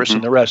and Congress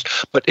and the rest,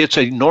 but it's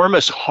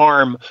enormous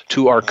harm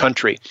to our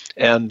country.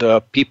 And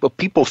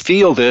people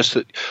feel this,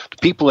 that the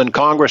people in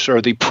Congress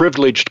are the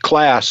privileged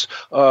class.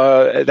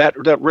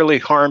 That really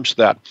harms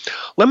that.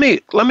 Let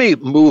me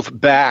move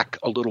back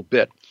a little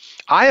bit.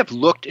 I have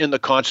looked in the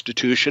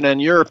Constitution,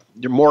 and you're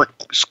more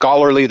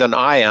scholarly than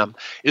I am.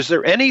 Is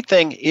there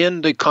anything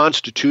in the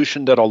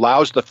Constitution that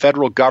allows the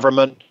federal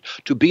government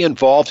to be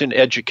involved in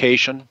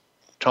education,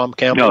 Tom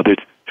Campbell?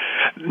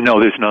 No,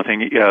 there's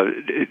nothing.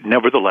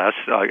 Nevertheless,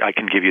 I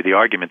can give you the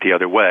argument the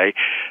other way,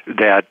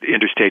 that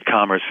interstate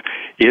commerce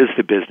is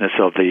the business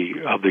of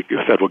the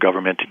federal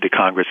government. The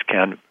Congress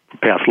can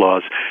pass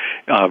laws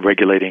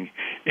regulating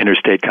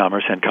interstate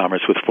commerce and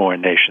commerce with foreign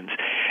nations.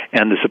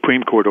 And the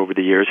Supreme Court over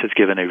the years has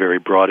given a very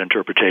broad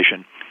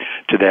interpretation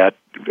to that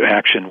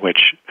action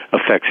which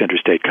affects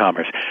interstate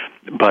commerce.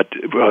 But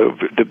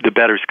the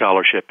better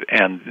scholarship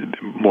and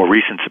more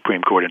recent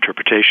Supreme Court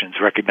interpretations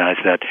recognize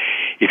that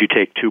if you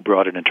take too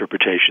broad an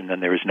interpretation, then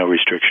there is no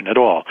restriction at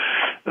all.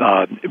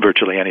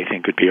 Virtually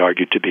anything could be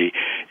argued to be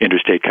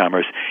interstate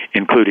commerce,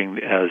 including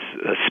as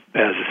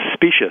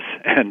specious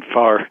and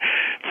far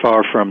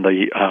from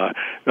the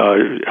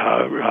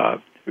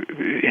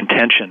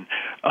intention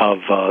of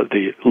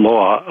the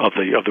law of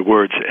the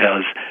words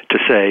as to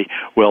say,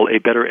 well, a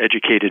better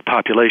educated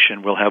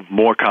population will have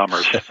more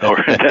commerce.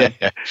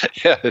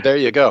 Yeah, there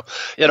you go.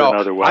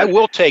 I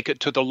will take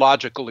it to the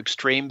logical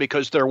extreme,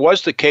 because there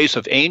was the case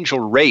of Angel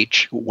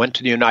Rach, who went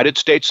to the United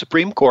States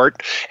Supreme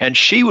Court, and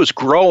she was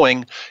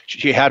growing.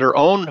 She had her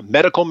own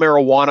medical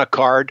marijuana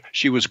card.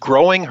 She was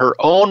growing her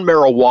own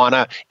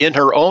marijuana in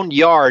her own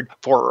yard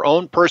for her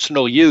own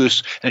personal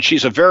use, and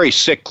she's a very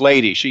sick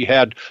lady. She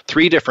had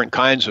 3 different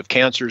kinds of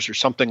cancers or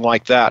something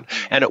like that.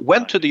 And it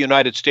went to the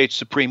United States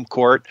Supreme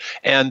Court,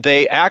 and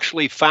they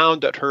actually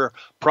found that her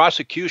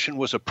prosecution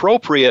was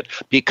appropriate,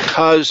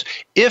 because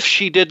if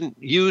she didn't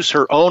use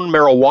her own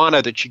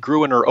marijuana that she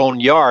grew in her own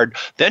yard,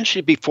 then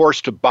she'd be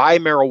forced to buy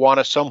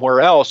marijuana somewhere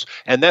else,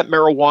 and that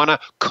marijuana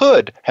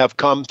could have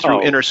come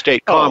through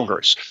interstate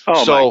commerce.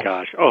 My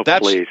gosh.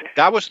 Please.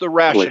 That was the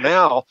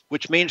rationale,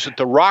 which means that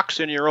the rocks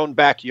in your own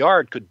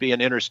backyard could be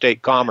an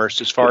interstate commerce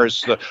as far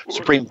as the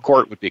Supreme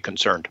Court would be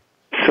concerned.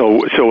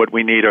 So what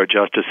we need are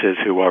justices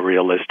who are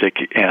realistic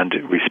and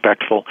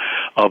respectful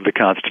of the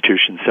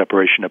Constitution's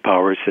separation of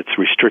powers, its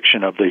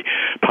restriction of the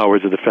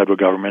powers of the federal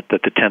government,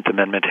 that the 10th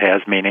Amendment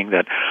has, meaning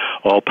that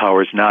all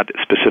powers not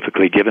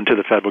specifically given to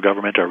the federal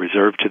government are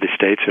reserved to the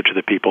states or to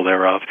the people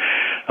thereof,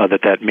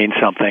 that means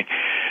something.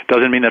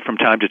 Doesn't mean that from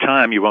time to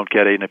time you won't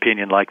get an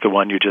opinion like the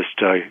one you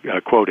just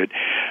quoted,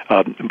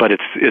 but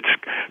it's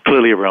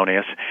clearly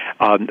erroneous.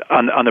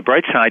 On the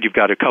bright side, you've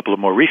got a couple of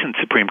more recent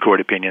Supreme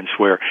Court opinions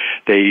where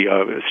they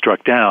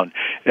struck down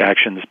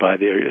actions by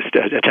the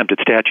attempted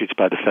statutes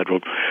by the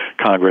federal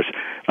Congress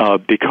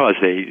because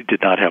they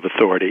did not have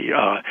authority.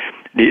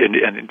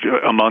 And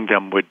among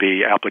them would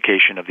be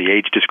application of the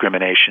age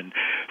discrimination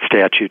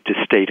statute to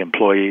state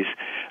employees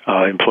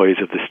of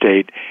the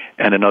state,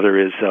 and another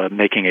is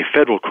making a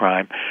federal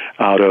crime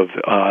out of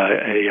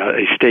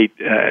a state,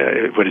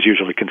 what is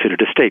usually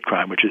considered a state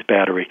crime, which is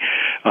battery,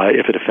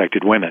 if it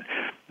affected women.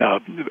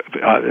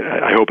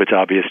 I hope it's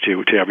obvious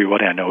to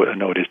everyone. I know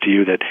it is to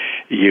you that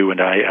you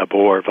and I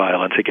abhor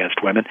violence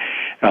against women.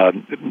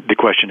 The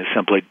question is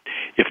simply,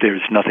 if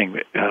there's nothing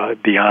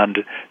beyond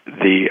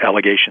the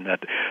allegation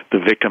that the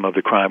victim of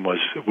the crime was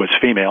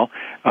female,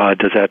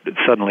 does that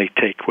suddenly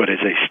take what is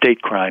a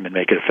state crime and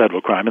make it a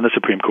federal crime? And the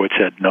Supreme Court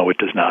said, no, it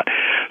does not.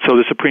 So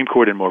the Supreme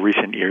Court in more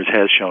recent years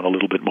has shown a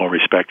little bit more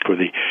respect for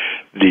the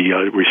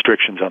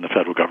restrictions on the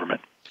federal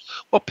government.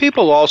 Well,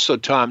 people also,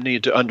 Tom,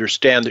 need to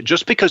understand that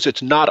just because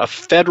it's not a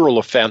federal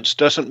offense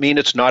doesn't mean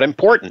it's not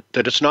important,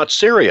 that it's not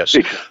serious.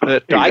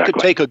 That I could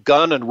take a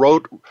gun and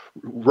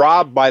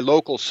rob my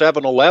local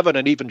 7-Eleven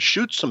and even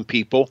shoot some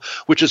people,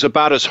 which is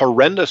about as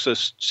horrendous a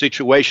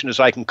situation as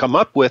I can come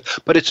up with,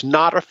 but it's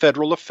not a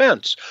federal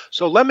offense.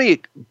 So let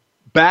me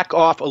back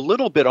off a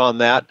little bit on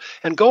that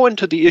and go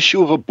into the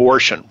issue of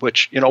abortion,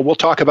 which, we'll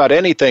talk about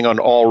anything on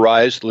All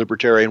Rise, the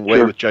Libertarian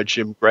Way with Judge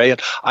Jim Gray.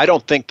 And I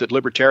don't think that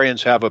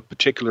libertarians have a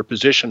particular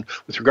position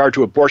with regard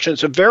to abortion.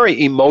 It's a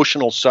very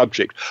emotional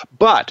subject,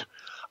 but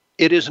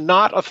it is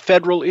not a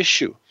federal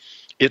issue.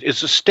 it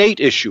is a state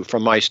issue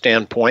from my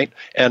standpoint,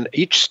 and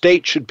each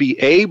state should be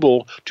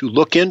able to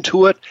look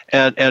into it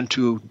and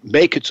to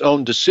make its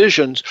own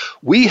decisions.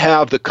 We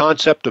have the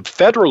concept of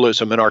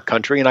federalism in our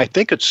country, and I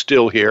think it's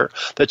still here,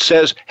 that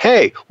says,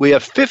 hey, we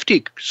have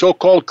 50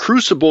 so-called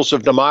crucibles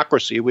of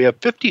democracy. We have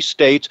 50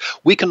 states.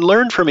 We can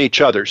learn from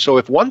each other. So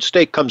if one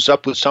state comes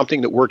up with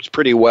something that works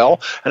pretty well,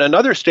 and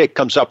another state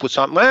comes up with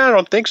something, I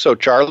don't think so,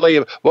 Charlie.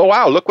 Well,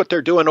 wow, look what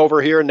they're doing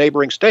over here in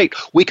neighboring state.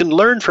 We can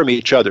learn from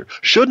each other.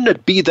 Shouldn't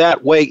it be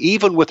that way,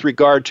 even with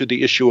regard to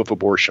the issue of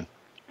abortion?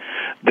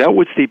 That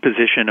was the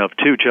position of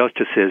two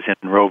justices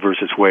in Roe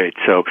versus Wade.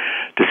 So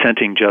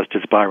dissenting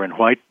Justice Byron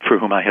White, for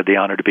whom I had the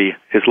honor to be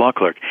his law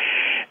clerk,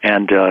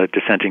 and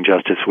dissenting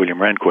Justice William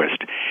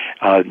Rehnquist.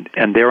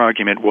 And their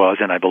argument was,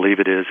 and I believe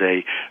it is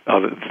a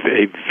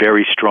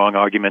very strong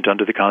argument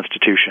under the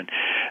Constitution,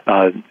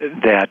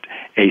 that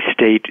a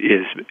state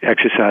is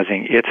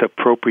exercising its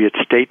appropriate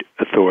state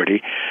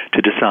authority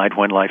to decide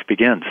when life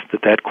begins.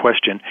 That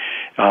question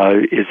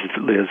is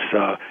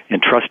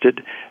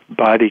entrusted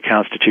by the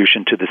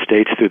Constitution to the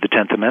states through the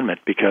 10th Amendment,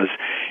 because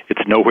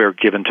it's nowhere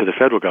given to the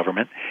federal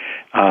government.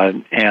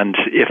 And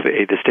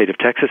if the state of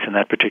Texas, in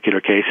that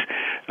particular case,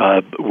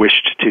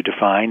 wished to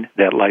define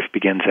that life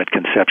begins at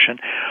conception,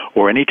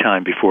 or any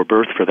time before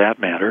birth for that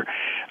matter,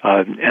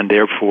 and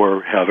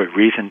therefore have a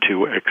reason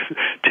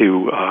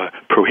to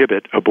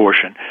prohibit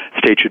abortion,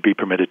 states should be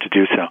permitted to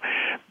do so.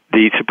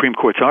 The Supreme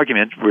Court's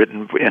argument,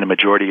 written in a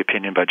majority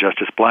opinion by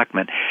Justice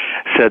Blackmun,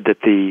 said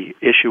that the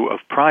issue of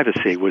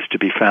privacy was to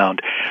be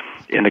found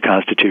in the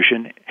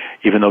Constitution,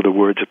 even though the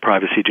words of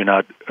privacy do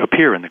not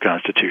appear in the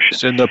Constitution.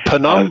 It's in the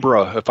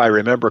penumbra, if I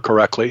remember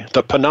correctly.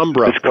 The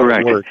penumbra. That's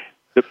correct.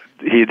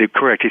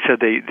 Correct. He said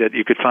that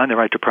you could find the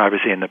right to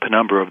privacy in the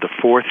penumbra of the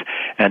Fourth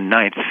and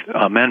Ninth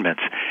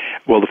Amendments.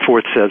 Well, the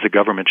Fourth says the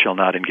government shall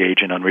not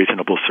engage in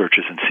unreasonable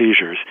searches and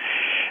seizures,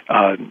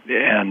 so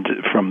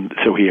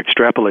he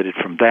extrapolated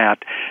from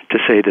that to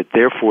say that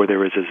therefore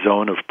there is a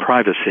zone of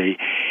privacy,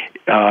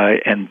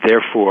 and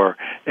therefore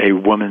a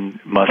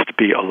woman must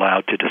be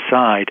allowed to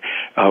decide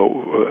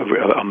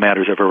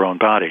matters of her own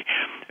body.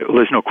 Well,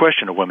 there's no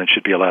question a woman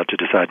should be allowed to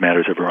decide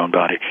matters of her own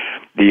body.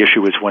 The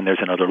issue is when there's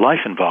another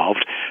life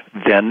involved,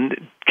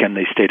 then can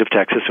the state of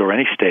Texas or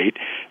any state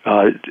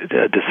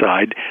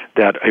decide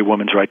that a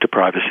woman's right to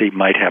privacy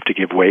might have to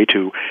give way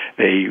to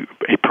a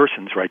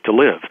person's right to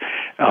live?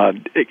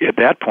 At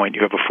that point,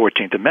 you have a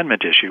 14th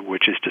Amendment issue,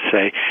 which is to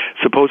say,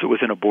 suppose it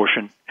was an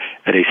abortion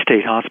at a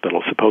state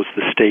hospital. Suppose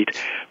the state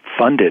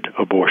funded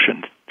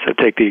abortion. So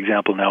take the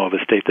example now of a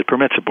state that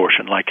permits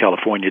abortion, like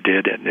California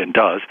did and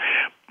does,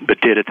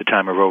 but did at the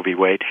time of Roe v.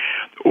 Wade,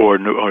 or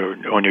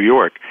New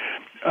York.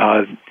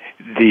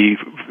 You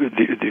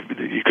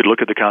could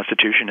look at the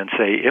Constitution and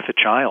say, if a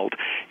child,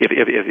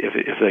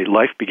 if a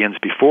life begins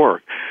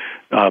before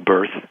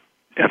birth,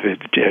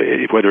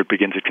 whether it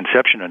begins at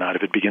conception or not,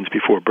 if it begins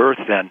before birth,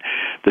 then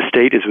the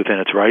state is within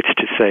its rights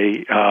to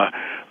say,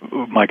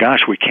 my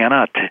gosh, we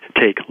cannot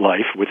take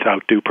life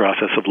without due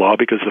process of law,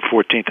 because the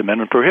 14th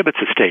Amendment prohibits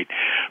a state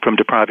from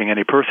depriving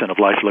any person of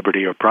life,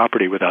 liberty, or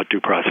property without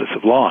due process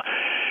of law.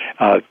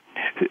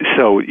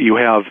 So you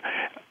have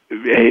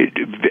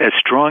as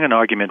strong an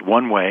argument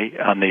one way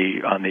on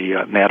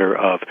the matter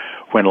of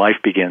when life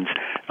begins.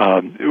 I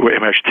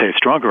should say a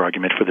stronger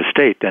argument for the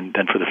state than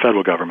for the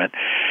federal government,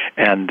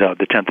 and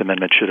the 10th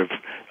Amendment should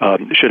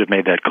have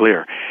made that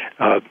clear.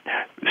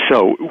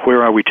 So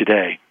where are we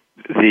today?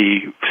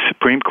 The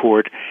Supreme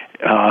Court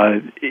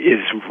is,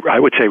 I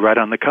would say, right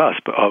on the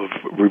cusp of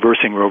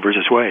reversing Roe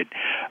versus Wade.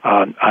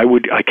 I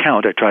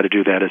try to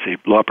do that as a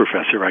law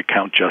professor. I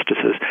count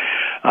justices,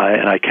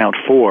 and I count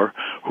 4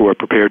 who are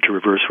prepared to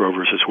reverse Roe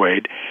versus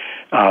Wade.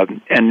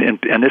 And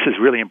this is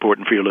really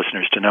important for your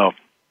listeners to know.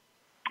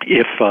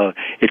 If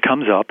it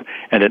comes up,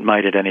 and it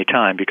might at any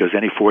time, because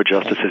any 4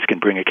 justices can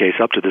bring a case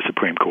up to the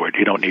Supreme Court.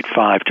 You don't need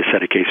 5 to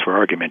set a case for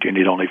argument. You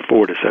need only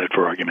 4 to set it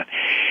for argument.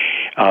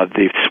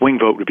 The swing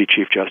vote would be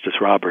Chief Justice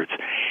Roberts.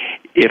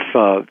 If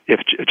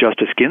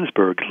Justice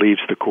Ginsburg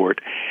leaves the court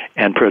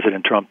and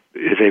President Trump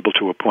is able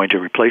to appoint a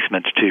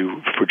replacement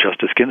for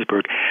Justice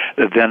Ginsburg,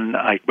 then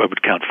I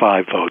would count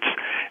 5 votes,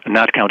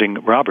 not counting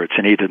Roberts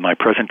in either my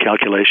present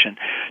calculation,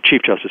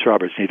 Chief Justice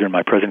Roberts, neither in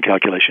my present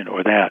calculation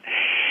or that.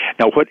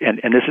 Now,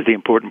 and this is the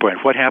important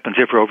point, what happens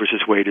if Roe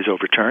versus Wade is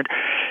overturned?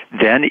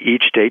 Then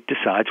each state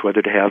decides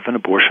whether to have an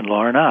abortion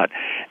law or not.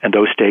 And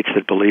those states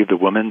that believe the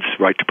woman's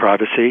right to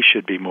privacy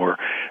should be more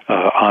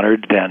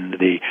honored than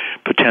the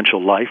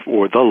potential life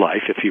or the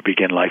life, if you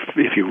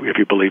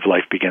believe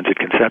life begins at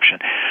conception,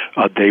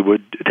 they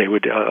would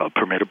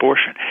permit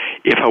abortion.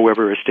 If,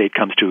 however, a state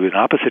comes to an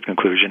opposite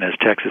conclusion, as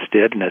Texas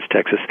did, and as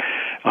Texas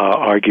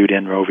argued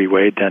in Roe v.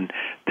 Wade, then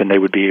they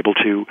would be able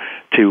to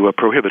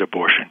prohibit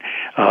abortion.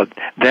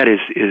 That is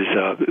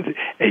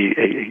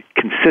a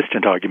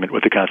consistent argument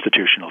with the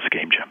constitutional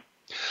scheme, Jim.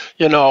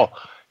 You know,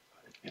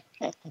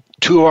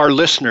 to our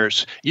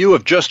listeners, you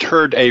have just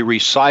heard a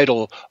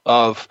recital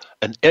of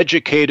an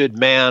educated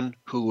man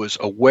who is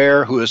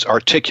aware, who is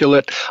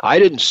articulate. I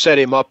didn't set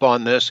him up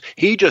on this.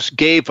 He just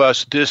gave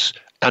us this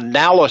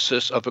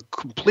analysis of a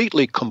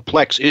completely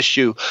complex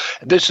issue.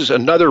 This is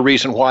another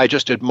reason why I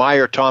just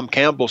admire Tom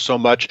Campbell so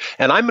much,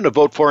 and I'm going to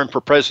vote for him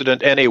for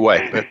president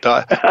anyway. But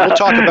we'll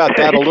talk about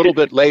that a little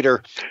bit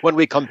later when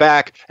we come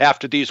back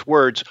after these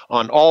words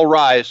on All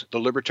Rise, the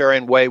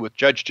Libertarian Way with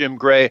Judge Jim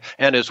Gray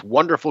and his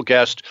wonderful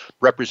guest,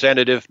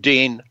 Representative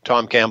Dean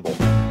Tom Campbell.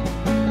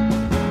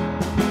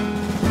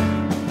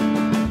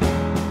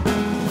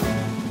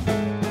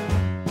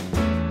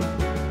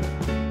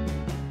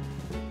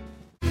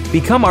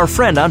 Become our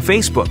friend on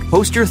Facebook.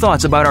 Post your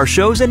thoughts about our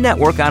shows and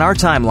network on our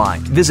timeline.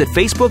 Visit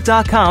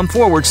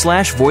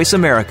facebook.com/Voice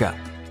America.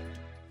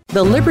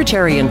 The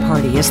Libertarian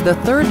Party is the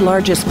third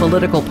largest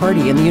political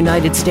party in the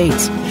United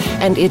States,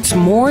 and it's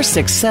more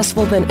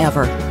successful than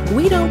ever.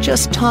 We don't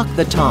just talk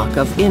the talk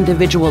of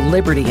individual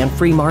liberty and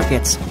free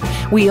markets.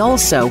 We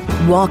also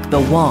walk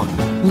the walk.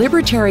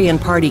 Libertarian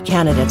Party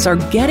candidates are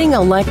getting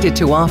elected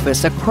to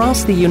office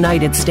across the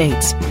United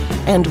States,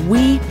 and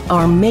we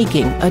are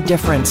making a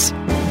difference.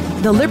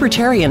 The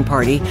Libertarian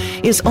Party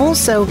is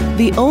also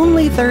the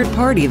only third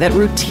party that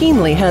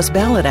routinely has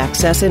ballot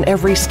access in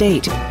every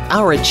state.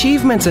 Our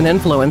achievements and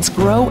influence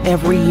grow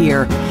every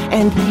year,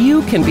 and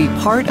you can be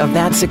part of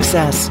that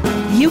success.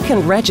 You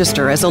can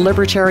register as a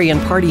Libertarian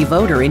Party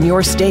voter in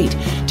your state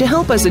to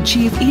help us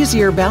achieve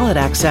easier ballot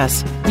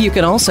access. You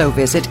can also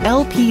visit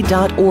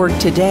lp.org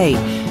today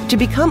to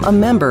become a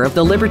member of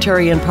the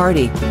Libertarian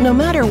Party, no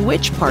matter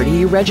which party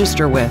you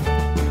register with.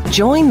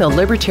 Join the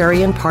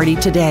Libertarian Party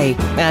today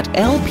at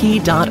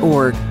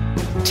lp.org.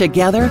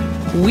 Together,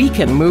 we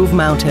can move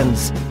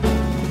mountains.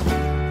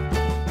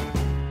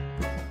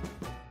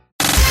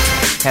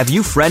 Have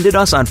you friended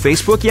us on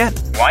Facebook yet?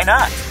 Why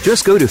not?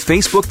 Just go to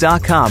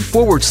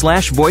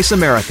facebook.com/Voice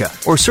America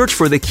or search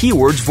for the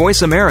keywords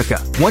Voice America.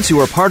 Once you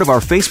are part of our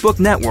Facebook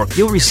network,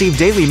 you'll receive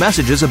daily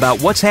messages about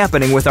what's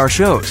happening with our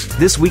shows,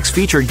 this week's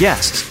featured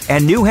guests,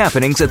 and new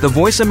happenings at the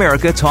Voice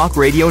America Talk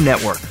Radio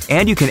Network.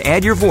 And you can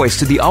add your voice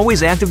to the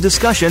always active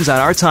discussions on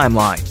our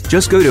timeline.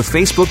 Just go to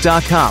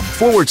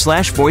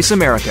facebook.com/Voice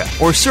America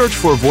or search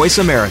for Voice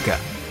America.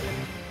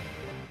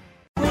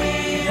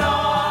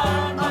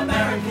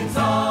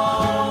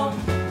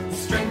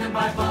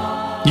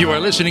 You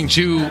are listening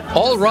to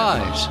All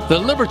Rise, the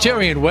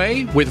Libertarian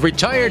Way with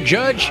retired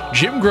Judge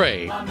Jim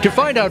Gray. To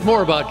find out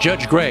more about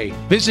Judge Gray,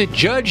 visit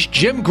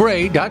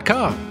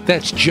judgejimgray.com.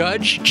 That's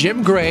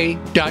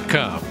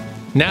judgejimgray.com.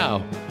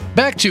 Now,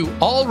 back to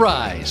All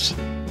Rise.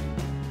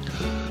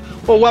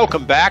 Well,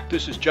 welcome back.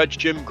 This is Judge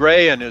Jim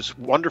Gray and his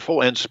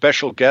wonderful and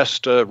special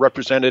guest,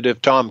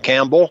 Representative Tom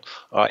Campbell.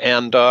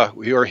 And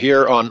we are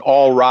here on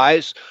All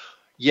Rise.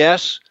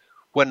 Yes,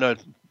 when a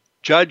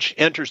judge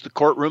enters the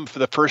courtroom for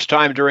the first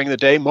time during the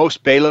day,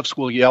 most bailiffs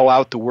will yell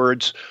out the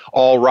words,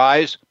 "All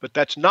rise," but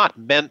that's not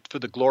meant for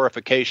the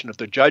glorification of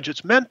the judge.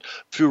 It's meant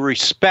for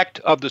respect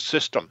of the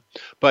system.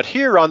 But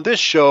here on this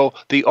show,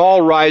 the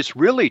all rise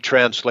really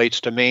translates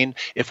to mean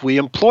if we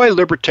employ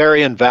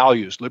libertarian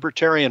values,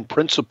 libertarian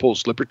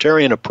principles,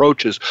 libertarian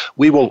approaches,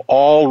 we will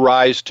all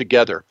rise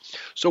together.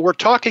 So we're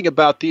talking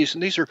about these,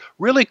 and these are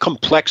really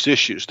complex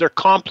issues. They're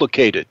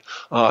complicated,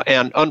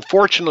 and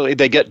unfortunately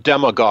they get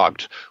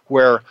demagogued,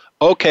 where,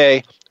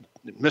 okay,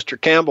 Mr.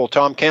 Campbell,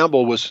 Tom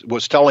Campbell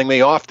was telling me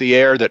off the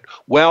air that,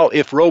 well,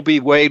 if Roe v.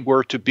 Wade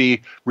were to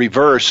be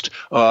reversed,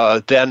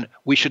 then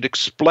we should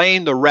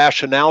explain the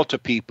rationale to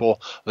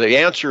people. The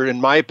answer, in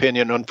my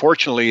opinion,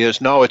 unfortunately, is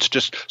no, it's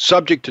just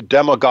subject to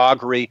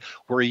demagoguery.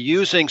 We're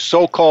using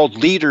so-called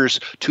leaders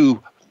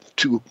to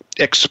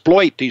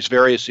exploit these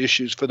various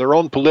issues for their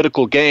own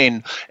political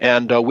gain.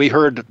 And we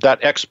heard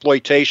that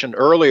exploitation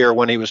earlier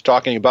when he was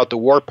talking about the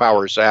War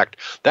Powers Act.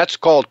 That's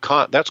called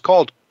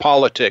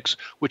politics,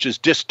 which is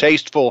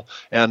distasteful,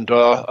 and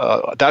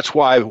that's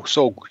why I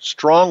so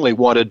strongly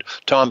wanted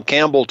Tom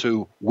Campbell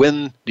to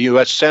win the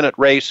U.S. Senate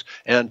race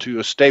and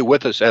to stay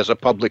with us as a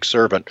public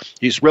servant.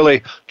 He's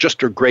really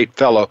just a great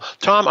fellow.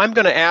 Tom, I'm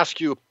going to ask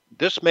you,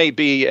 this may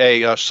be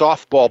a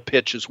softball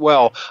pitch as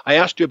well. I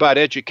asked you about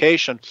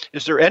education.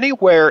 Is there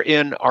anywhere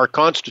in our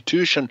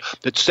Constitution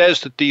that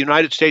says that the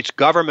United States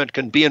government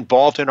can be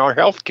involved in our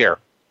health care?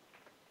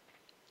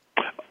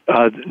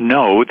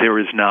 No, there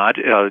is not.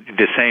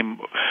 The same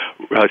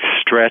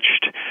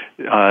stretched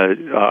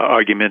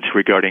arguments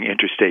regarding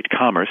interstate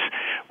commerce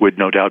would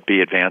no doubt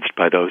be advanced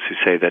by those who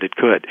say that it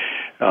could.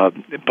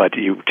 But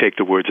you take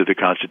the words of the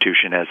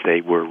Constitution as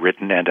they were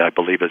written, and I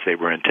believe as they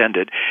were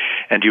intended,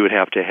 and you would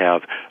have to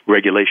have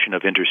regulation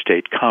of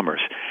interstate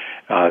commerce.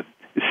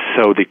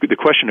 So the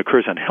question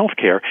occurs on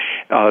healthcare.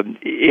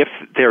 If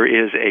there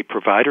is a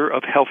provider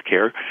of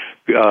healthcare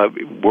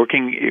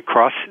working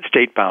across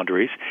state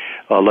boundaries,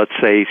 let's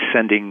say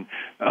sending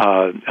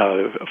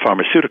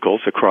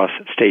pharmaceuticals across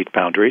state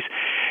boundaries,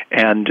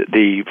 and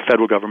the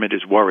federal government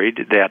is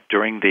worried that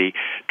during the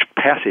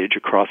passage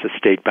across a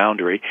state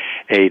boundary,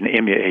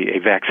 a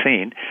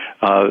vaccine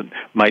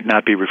might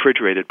not be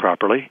refrigerated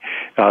properly,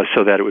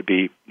 so that it would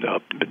be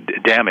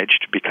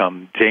damaged,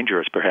 become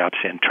dangerous perhaps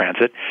in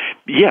transit.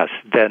 Yes,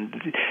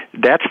 then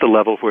that's the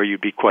level where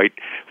you'd be quite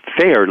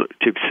fair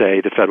to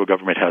say the federal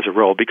government has a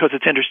role, because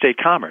it's interstate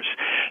commerce,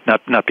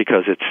 not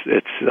because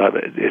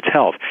it's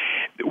health.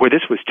 Where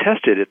this was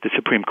tested at the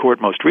Supreme Court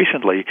most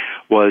recently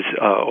was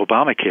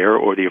Obamacare,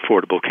 or the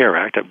Affordable Care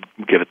Act.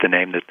 I'll give it the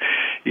name that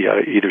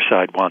either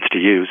side wants to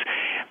use,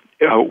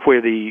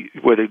 where the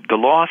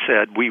law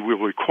said we will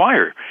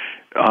require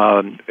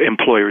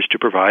employers to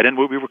provide, and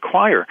we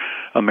require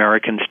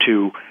Americans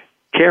to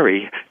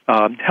carry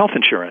health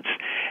insurance,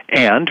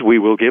 and we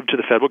will give to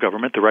the federal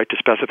government the right to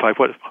specify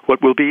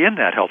what will be in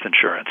that health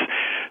insurance.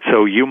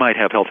 So you might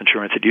have health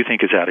insurance that you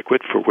think is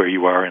adequate for where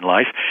you are in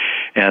life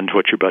and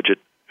what your budget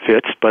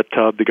fits, but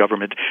the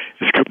government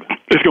is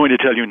going to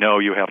tell you, no,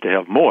 you have to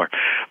have more,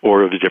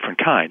 or of a different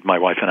kind. My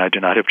wife and I do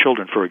not have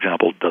children, for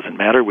example. It doesn't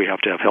matter. We have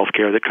to have health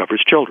care that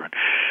covers children.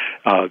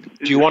 Do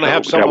you want to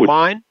have some of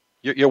mine?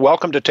 You're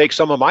welcome to take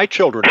some of my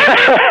children.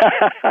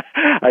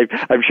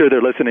 I'm sure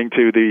they're listening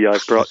to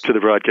the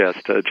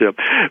broadcast, Jim.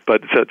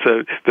 But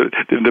so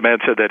the man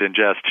said that in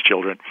jest,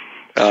 children.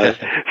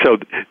 So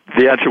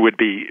the answer would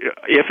be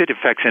if it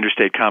affects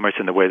interstate commerce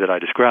in the way that I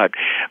described.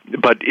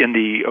 But in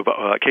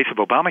the case of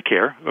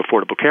Obamacare,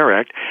 Affordable Care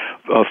Act,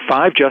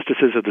 5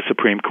 justices of the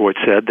Supreme Court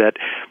said that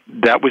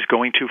that was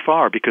going too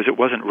far because it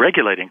wasn't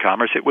regulating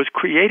commerce, it was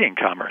creating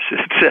commerce.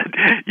 It said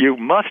you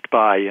must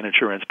buy an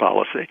insurance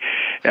policy,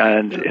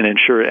 and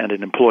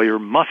an employer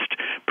must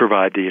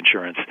provide the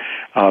insurance.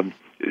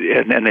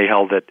 And they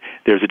held that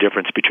there's a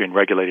difference between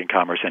regulating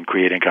commerce and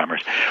creating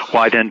commerce.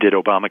 Why then did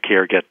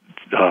Obamacare get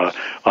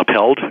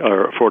upheld,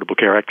 or Affordable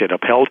Care Act get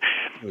upheld?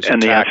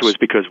 And the answer was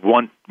because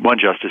one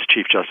justice,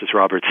 Chief Justice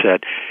Roberts,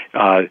 said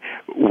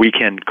we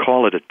can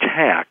call it a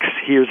tax.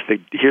 Here's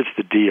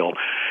the deal: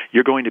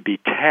 you're going to be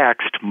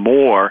taxed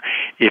more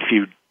if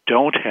you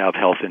don't have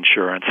health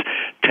insurance,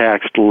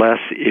 taxed less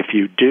if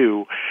you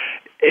do,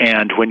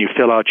 and when you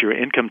fill out your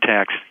income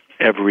tax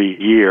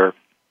every year,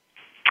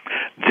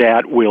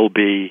 that will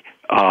be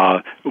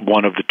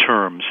one of the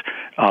terms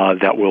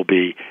that will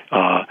be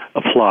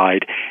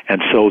applied.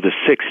 And so the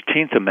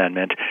 16th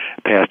Amendment,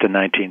 passed in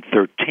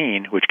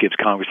 1913, which gives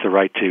Congress the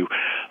right to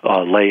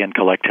lay and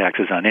collect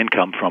taxes on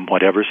income from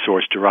whatever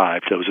source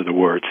derived, those are the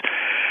words,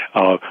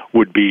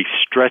 would be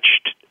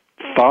stretched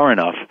far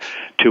enough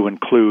to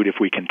include, if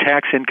we can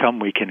tax income,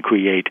 we can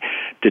create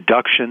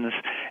deductions,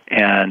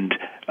 and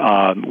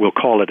we'll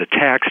call it a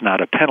tax,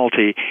 not a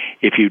penalty,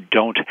 if you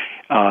don't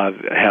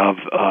have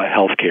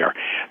health care.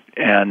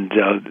 And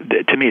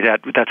to me,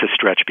 that's a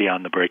stretch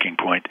beyond the breaking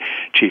point.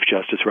 Chief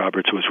Justice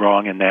Roberts was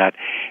wrong in that,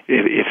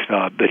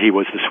 that he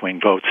was the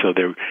swing vote, so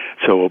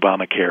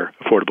Obamacare,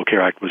 Affordable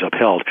Care Act, was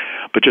upheld.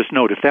 But just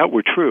note, if that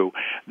were true,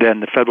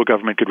 then the federal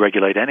government could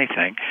regulate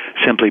anything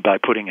simply by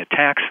putting a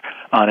tax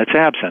on its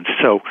absence.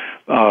 So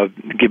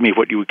give me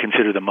what you would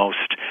consider the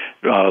most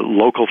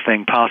local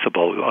thing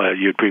possible.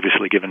 You had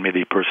previously given me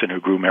the person who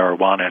grew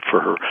marijuana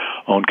for her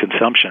own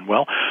consumption.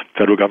 Well,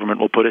 federal government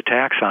will put a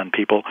tax on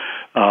people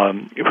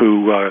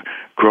who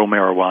grow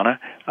marijuana,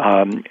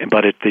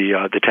 but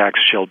the tax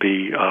shall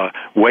be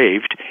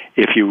waived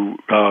if you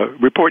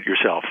report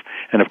yourself.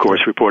 And, of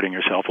course, reporting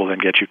yourself will then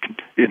get you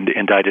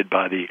indicted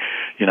by the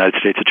United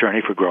States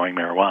Attorney for growing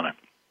marijuana.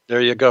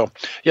 There you go.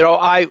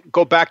 I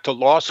go back to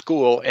law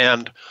school,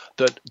 and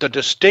the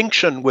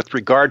distinction with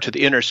regard to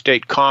the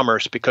interstate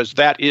commerce, because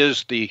that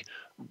is the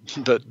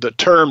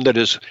term that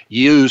is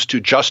used to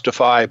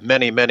justify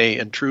many, many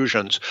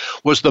intrusions,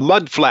 was the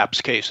mud flaps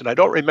case. And I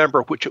don't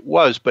remember which it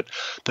was, but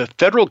the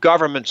federal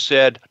government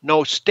said,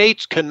 no,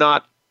 states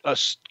cannot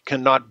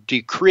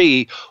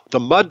decree the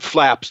mud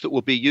flaps that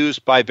will be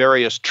used by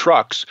various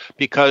trucks,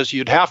 because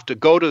you'd have to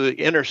go to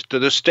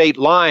the state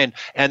line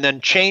and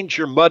then change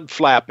your mud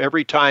flap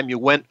every time you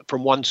went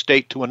from one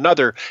state to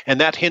another, and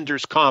that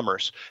hinders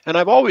commerce. And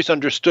I've always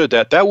understood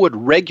that would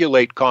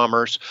regulate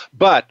commerce,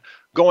 but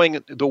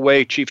going the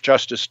way Chief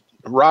Justice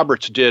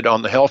Roberts did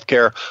on the health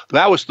care,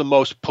 that was the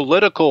most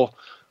political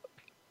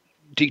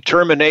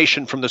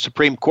determination from the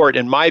Supreme Court,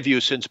 in my view,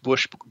 since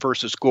Bush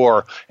versus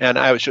Gore, and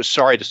I was just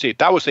sorry to see it.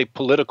 That was a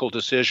political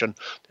decision.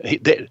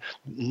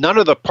 None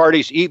of the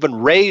parties even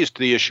raised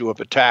the issue of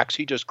a tax.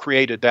 He just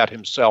created that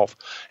himself,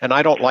 and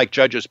I don't like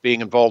judges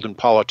being involved in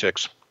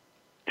politics.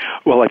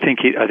 Well, I think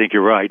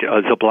you're right.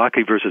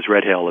 Zablocki versus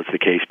Red Hill is the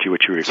case to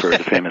which you refer,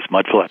 the famous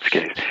mudflaps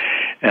case.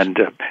 And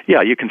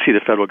you can see the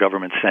federal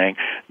government saying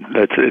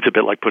that it's a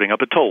bit like putting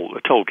up a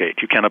toll gate.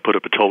 You cannot put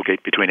up a toll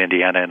gate between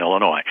Indiana and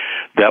Illinois.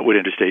 That would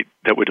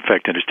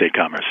affect interstate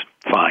commerce.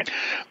 Fine,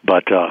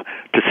 but to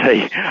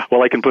say,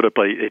 well, I can put up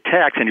a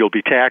tax and you'll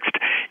be taxed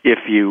if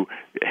you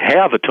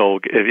have a toll,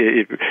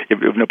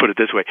 no, put it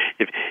this way,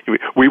 if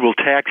we will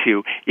tax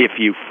you if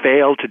you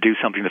fail to do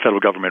something the federal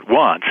government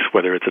wants,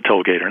 whether it's a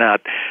toll gate or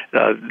not,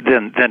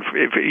 then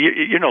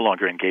you're no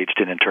longer engaged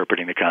in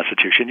interpreting the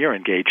Constitution. You're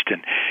engaged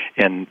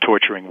in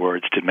torturing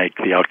words to make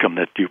the outcome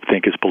that you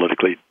think is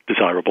politically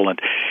desirable. And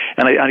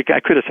I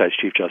criticize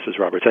Chief Justice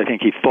Roberts. I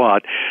think he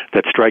thought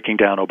that striking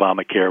down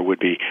Obamacare would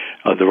be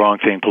the wrong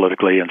thing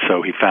politically, and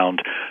so he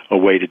found a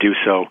way to do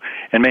so.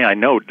 And may I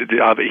note,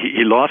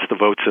 he lost the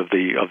votes of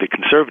the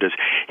conservatives.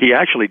 He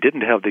actually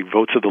didn't have the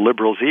votes of the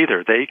liberals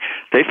either. They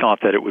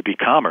thought that it would be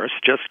commerce.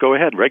 Just go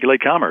ahead and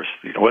regulate commerce.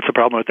 What's the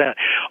problem with that?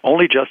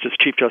 Only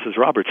Chief Justice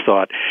Roberts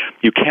thought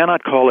you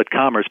cannot call it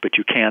commerce, but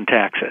you can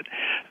tax it.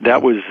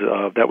 That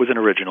was an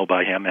original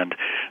by him, and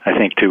I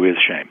think to his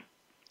shame.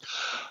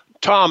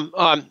 Tom,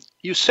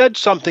 you said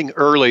something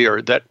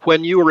earlier that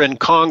when you were in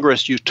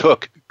Congress, you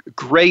took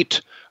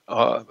great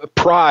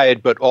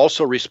pride, but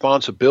also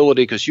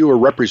responsibility because you were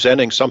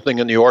representing something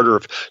in the order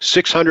of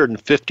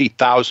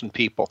 650,000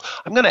 people.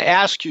 I'm going to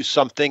ask you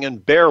something,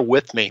 and bear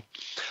with me,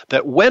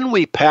 that when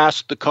we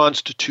passed the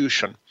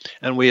Constitution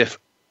and we have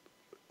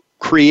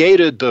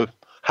created the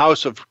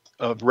House of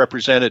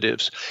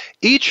Representatives,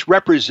 each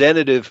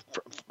representative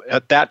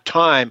at that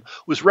time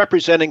was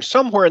representing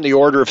somewhere in the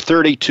order of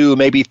 32,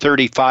 maybe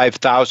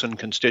 35,000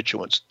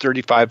 constituents,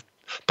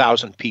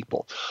 35,000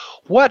 people.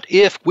 What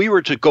if we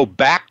were to go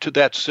back to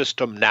that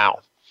system now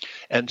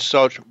and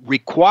so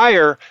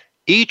require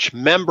each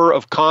member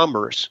of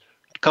Congress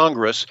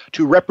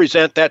to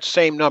represent that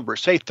same number,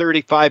 say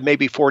 35,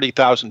 maybe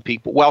 40,000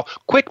 people? Well,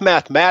 quick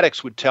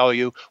mathematics would tell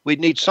you we'd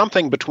need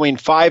something between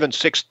 5,000 and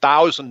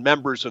 6,000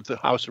 members of the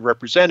House of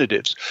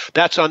Representatives.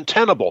 That's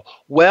untenable.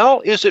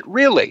 Well, is it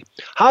really?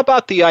 How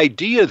about the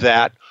idea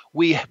that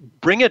we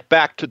bring it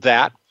back to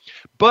that,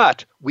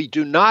 but we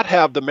do not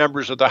have the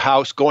members of the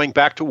House going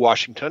back to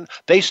Washington?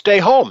 They stay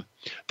home.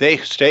 They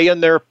stay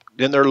in their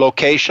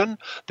location.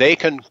 They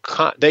can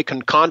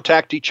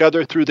contact each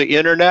other through the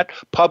internet,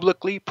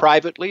 publicly,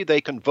 privately.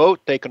 They can vote.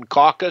 They can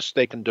caucus.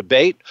 They can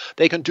debate.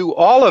 They can do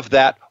all of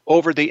that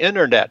over the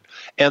internet.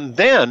 And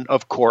then,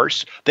 of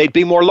course, they'd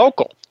be more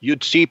local.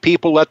 You'd see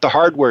people at the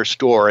hardware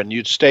store, and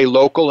you'd stay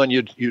local, and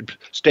you'd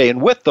stay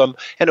in with them.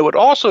 And it would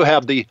also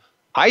have the,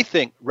 I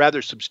think,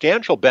 rather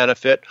substantial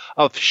benefit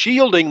of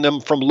shielding them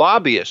from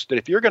lobbyists. That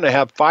if you're going to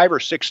have 5,000 or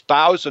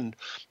 6,000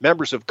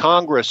 members of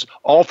Congress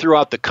all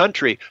throughout the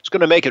country, it's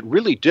going to make it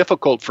really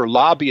difficult for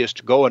lobbyists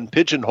to go and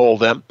pigeonhole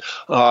them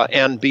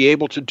and be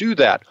able to do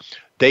that.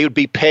 They would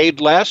be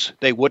paid less.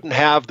 They wouldn't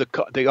have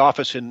the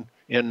office in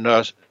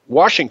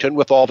Washington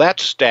with all that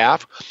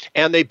staff,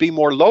 and they'd be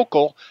more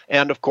local,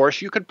 and of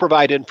course you could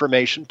provide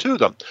information to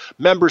them.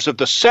 Members of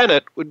the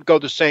Senate would go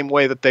the same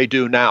way that they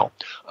do now,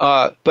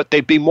 but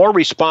they'd be more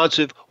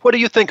responsive. What do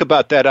you think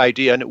about that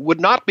idea? And it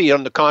would not be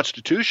on the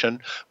Constitution.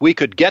 We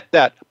could get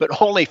that, but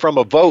only from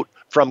a vote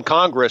from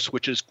Congress,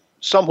 which is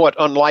somewhat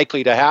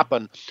unlikely to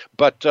happen.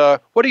 But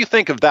what do you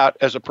think of that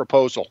as a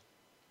proposal?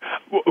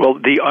 Well,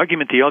 the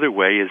argument the other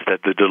way is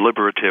that the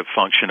deliberative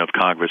function of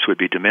Congress would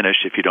be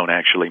diminished if you don't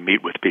actually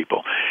meet with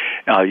people.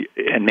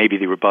 And maybe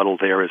the rebuttal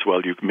there as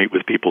well, you can meet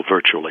with people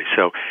virtually.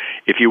 So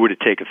if you were to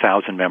take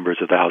 1,000 members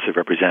of the House of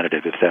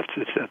Representatives,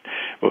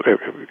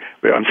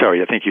 I'm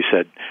sorry, I think you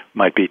said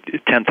might be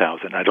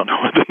 10,000. I don't know.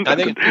 I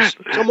think it's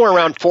somewhere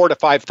around 4,000 to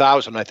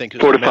 5,000, I think.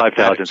 4,000 to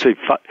 5,000.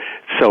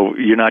 So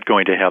you're not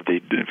going to have the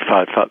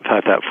 4,000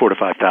 to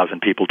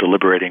 5,000 people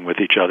deliberating with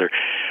each other.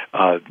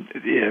 And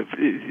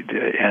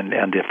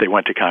if they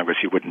went to Congress,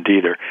 you wouldn't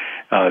either.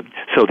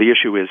 So the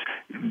issue is,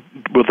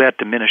 will that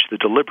diminish the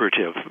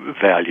deliberative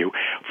value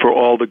for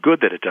all the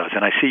good that it does?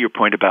 And I see your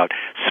point about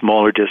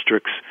smaller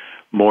districts,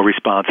 more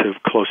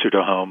responsive, closer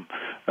to home,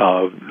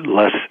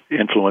 less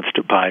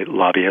influenced by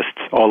lobbyists.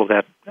 All of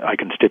that I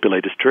can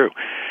stipulate is true.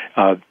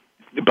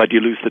 But you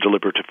lose the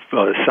deliberative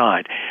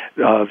side.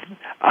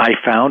 I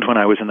found when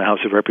I was in the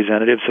House of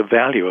Representatives the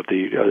value of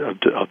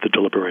the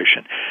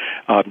deliberation.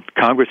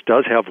 Congress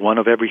does have one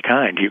of every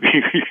kind,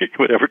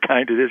 whatever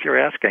kind it is you're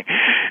asking,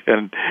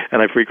 and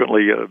I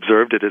frequently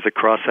observed it as a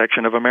cross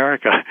section of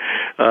America.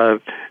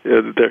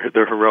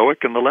 They're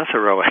heroic and the less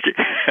heroic.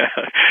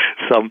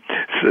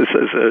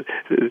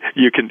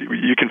 You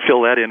can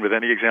fill that in with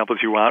any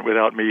examples you want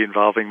without me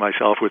involving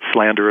myself with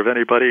slander of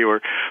anybody or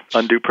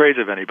undue praise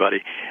of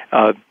anybody.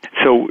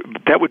 So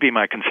that would be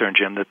my concern,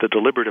 Jim, that the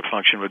deliberative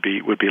function would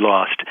be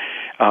lost.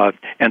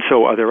 And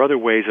so are there other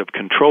ways of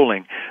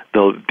controlling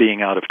the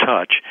being out of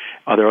touch?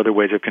 Are there other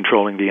ways of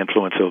controlling the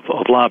influence of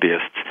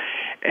lobbyists?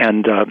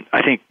 And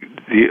I think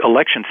the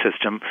election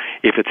system,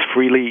 if it's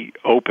freely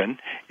open,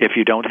 if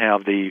you don't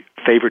have the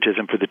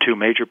favoritism for the two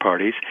major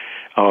parties,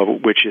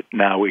 which it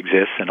now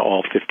exists in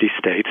all 50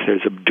 states,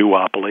 there's a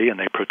duopoly and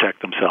they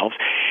protect themselves.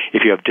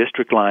 If you have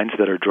district lines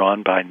that are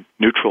drawn by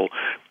neutral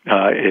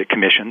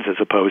commissions as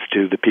opposed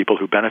to the people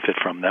who benefit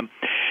from them,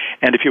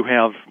 and if you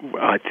have,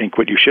 I think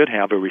what you should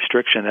have, a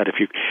restriction that if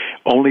you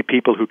only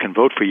people who can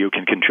vote for you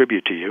can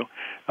contribute to you,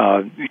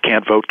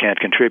 can't vote, can't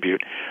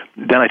contribute,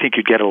 then I think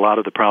you'd get a lot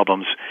of the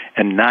problems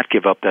and not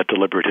give up that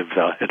deliberative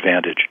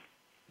advantage.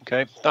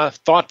 Okay,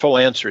 thoughtful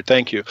answer.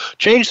 Thank you.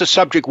 Change the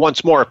subject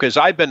once more, because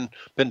I've been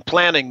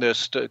planning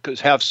this to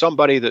have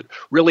somebody that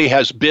really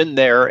has been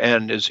there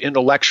and is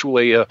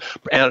intellectually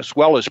as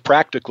well as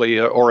practically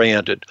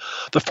oriented.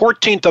 The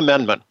 14th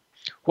Amendment.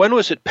 When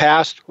was it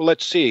passed? Well,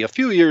 let's see. A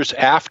few years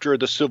after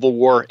the Civil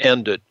War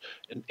ended,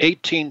 in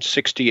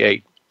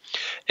 1868.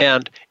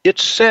 And it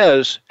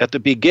says at the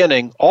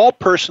beginning, all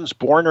persons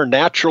born or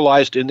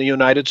naturalized in the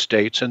United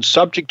States and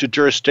subject to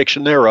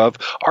jurisdiction thereof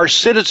are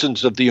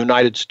citizens of the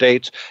United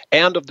States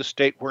and of the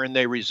state wherein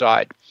they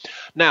reside.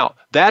 Now,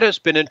 that has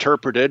been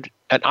interpreted,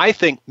 and I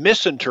think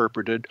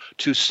misinterpreted,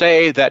 to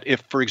say that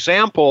if, for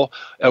example,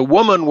 a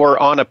woman were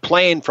on a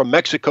plane from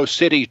Mexico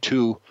City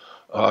to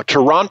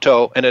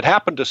Toronto, and it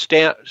happened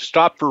to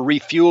stop for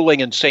refueling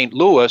in St.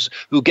 Louis,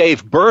 who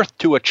gave birth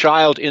to a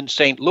child in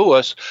St.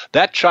 Louis,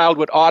 that child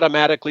would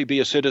automatically be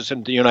a citizen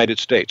of the United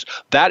States.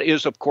 That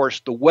is, of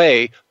course, the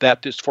way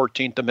that this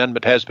 14th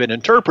Amendment has been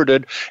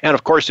interpreted, and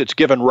of course it's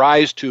given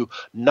rise to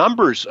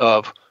numbers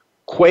of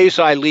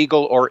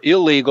quasi-legal or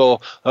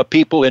illegal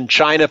people in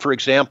China, for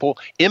example,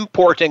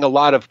 importing a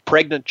lot of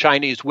pregnant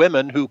Chinese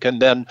women who can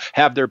then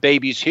have their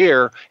babies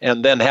here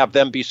and then have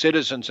them be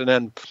citizens, and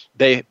then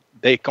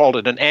they called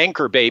it an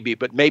anchor baby,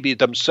 but maybe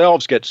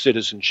themselves get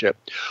citizenship.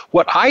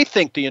 What I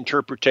think the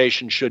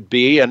interpretation should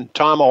be, and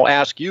Tom, I'll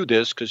ask you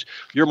this because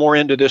you're more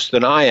into this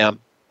than I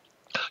am,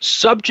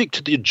 subject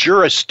to the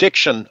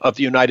jurisdiction of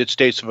the United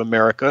States of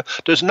America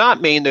does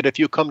not mean that if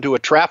you come to a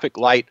traffic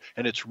light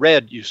and it's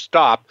red, you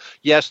stop.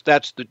 Yes,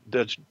 that's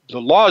the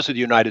laws of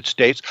the United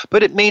States,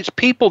 but it means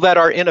people that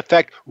are in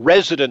effect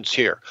residents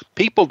here,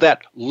 people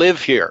that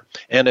live here.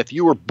 And if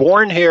you were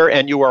born here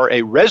and you are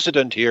a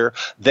resident here,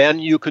 then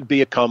you could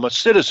become a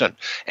citizen.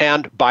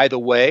 And by the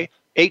way,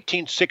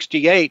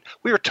 1868,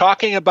 we were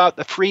talking about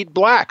the freed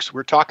blacks.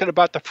 We're talking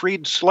about the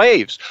freed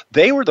slaves.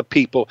 They were the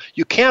people.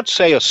 You can't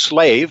say a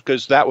slave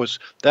because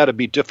that'd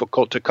be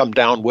difficult to come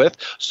down with.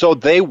 So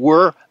they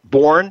were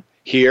born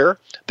here.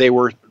 They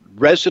were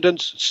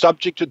residents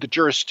subject to the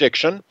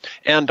jurisdiction.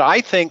 And I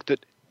think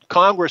that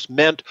Congress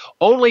meant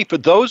only for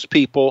those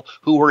people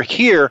who were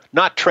here,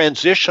 not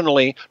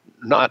transitionally,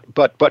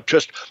 but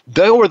just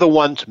they were the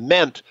ones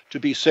meant to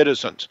be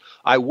citizens.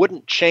 I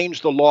wouldn't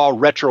change the law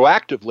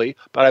retroactively,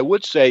 but I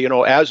would say,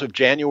 as of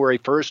January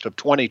 1st of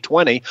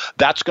 2020,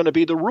 that's going to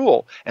be the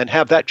rule, and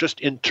have that just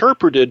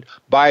interpreted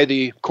by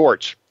the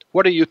courts.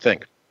 What do you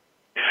think?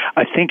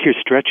 I think you're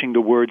stretching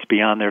the words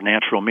beyond their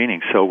natural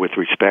meaning. So with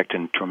respect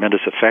and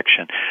tremendous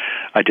affection,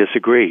 I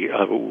disagree.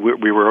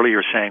 We were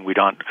earlier saying we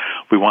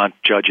want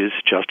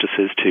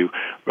justices to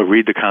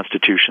read the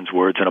Constitution's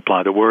words and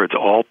apply the words.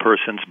 All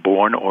persons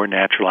born or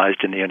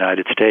naturalized in the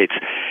United States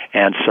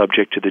and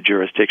subject to the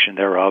jurisdiction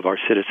thereof are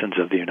citizens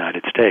of the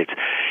United States.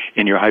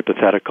 In your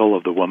hypothetical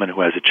of the woman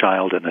who has a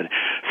child in the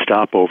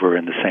stopover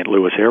in the St.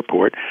 Louis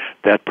airport,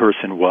 that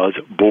person was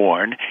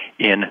born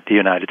in the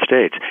United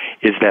States.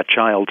 Is that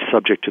child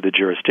subject to the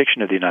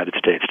jurisdiction of the United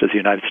States? Does the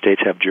United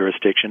States have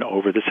jurisdiction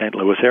over the St.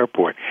 Louis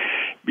airport?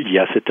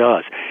 Yes, it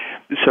does.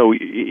 So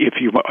if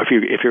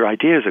your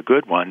idea is a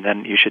good one,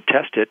 then you should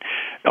test it,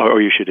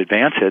 or you should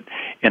advance it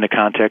in the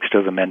context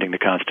of amending the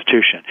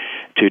Constitution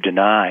to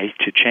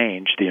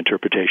change the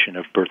interpretation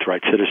of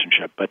birthright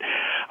citizenship. But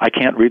I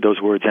can't read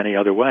those words any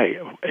other way.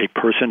 A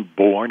person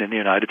born in the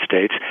United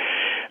States.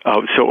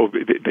 So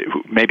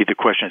maybe the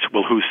question is,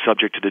 well, who's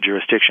subject to the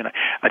jurisdiction?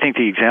 I think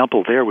the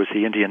example there was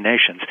the Indian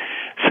nations.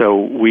 So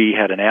we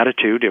had an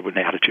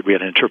we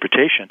had an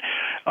interpretation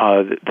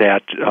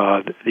that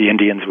the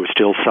Indians were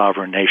still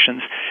sovereign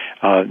nations.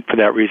 For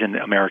that reason,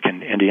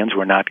 American Indians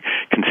were not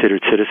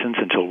considered citizens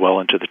until well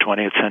into the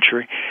 20th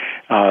century.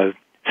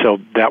 So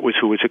that was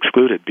who was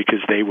excluded, because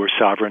they were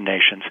sovereign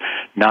nations,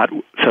 not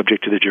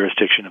subject to the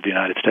jurisdiction of the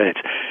United States.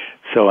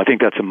 So I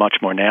think that's a much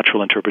more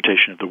natural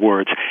interpretation of the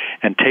words.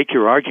 And take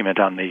your argument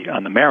on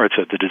the merits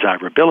of the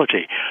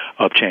desirability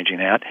of changing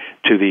that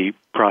to the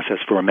process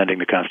for amending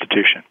the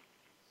Constitution.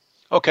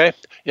 Okay.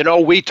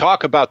 We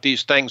talk about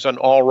these things on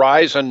All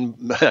Rise, and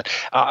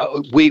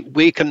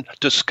we can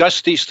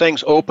discuss these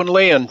things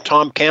openly. And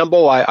Tom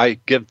Campbell, I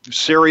give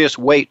serious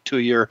weight to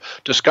your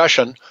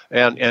discussion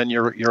and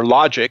your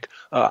logic.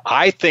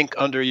 I think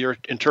under your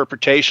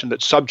interpretation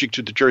that subject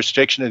to the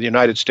jurisdiction of the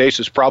United States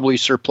is probably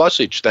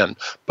surplusage then.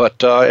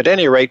 But at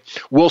any rate,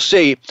 we'll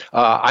see.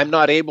 I'm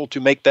not able to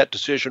make that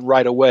decision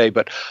right away.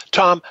 But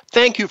Tom,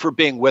 thank you for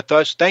being with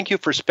us. Thank you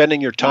for spending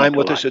your time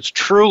with us. It's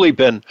truly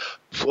been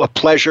a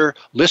pleasure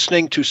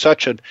listening to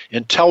such an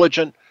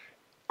intelligent,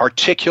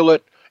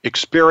 articulate,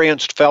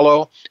 experienced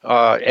fellow,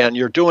 and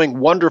you're doing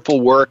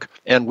wonderful work,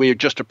 and we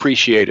just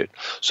appreciate it.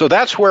 So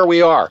that's where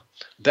we are.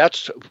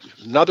 that's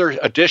another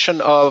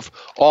edition of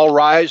All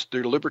Rise,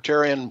 the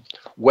Libertarian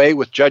Way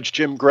with Judge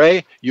Jim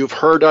Gray. You've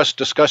heard us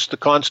discuss the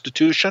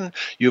Constitution.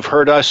 You've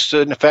heard us,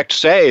 in effect,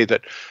 say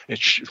that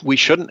we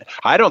shouldn't.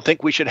 I don't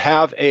think we should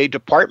have a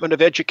Department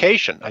of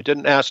Education. I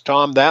didn't ask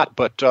Tom that,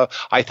 but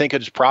I think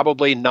it is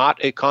probably not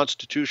a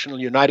constitutional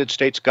United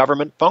States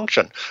government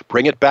function.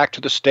 Bring it back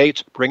to the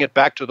states. Bring it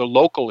back to the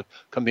local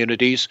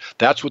communities.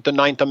 That's what the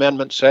 9th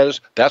Amendment says.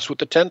 That's what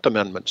the 10th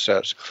Amendment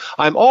says.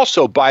 I'm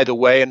also, by the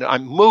way, and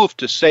I'm moved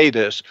to say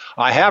this,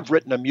 I have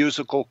written a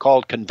musical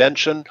called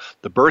Convention,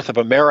 The Birth of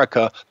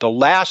America. The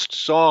last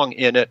song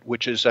in it,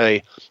 which is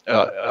an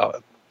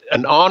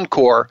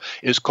encore,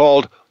 is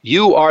called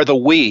You Are the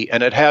We,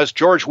 and it has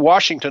George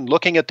Washington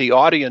looking at the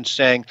audience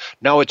saying,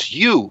 now it's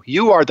you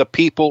are the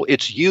people,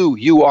 it's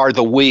you are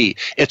the we.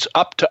 It's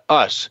up to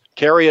us.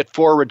 Carry it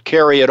forward,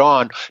 carry it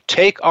on.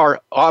 Take our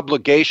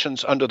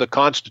obligations under the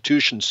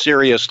Constitution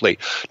seriously.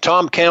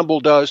 Tom Campbell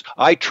does.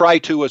 I try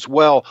to as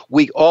well.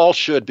 We all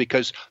should,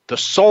 because the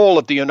soul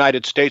of the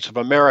United States of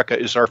America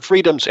is our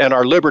freedoms and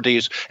our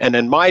liberties. And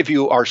in my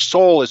view, our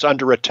soul is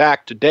under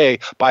attack today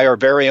by our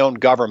very own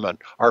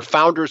government. Our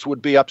founders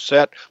would be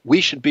upset. We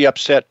should be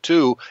upset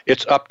too.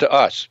 It's up to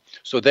us.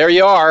 So there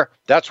you are.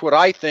 That's what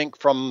I think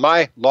from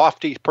my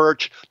lofty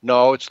perch.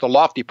 No, it's the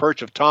lofty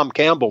perch of Tom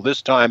Campbell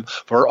this time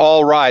for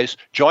All Rise.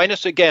 Join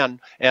us again,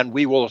 and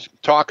we will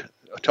talk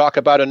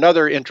about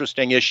another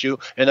interesting issue.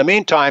 In the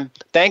meantime,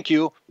 thank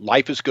you.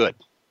 Life is good.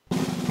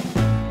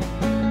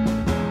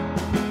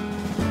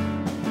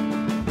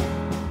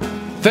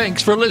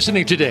 Thanks for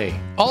listening today.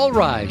 All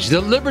Rise,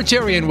 the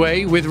Libertarian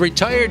Way with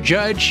retired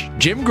Judge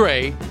Jim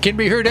Gray can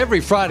be heard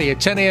every Friday at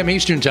 10 a.m.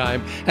 Eastern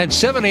Time and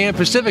 7 a.m.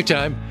 Pacific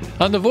Time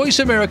on the Voice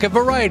America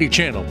Variety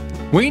Channel.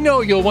 We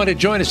know you'll want to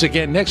join us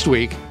again next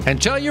week,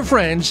 and tell your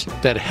friends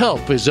that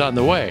help is on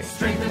the way.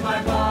 Strengthened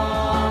by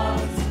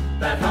bonds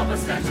that help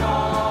us stand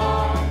tall.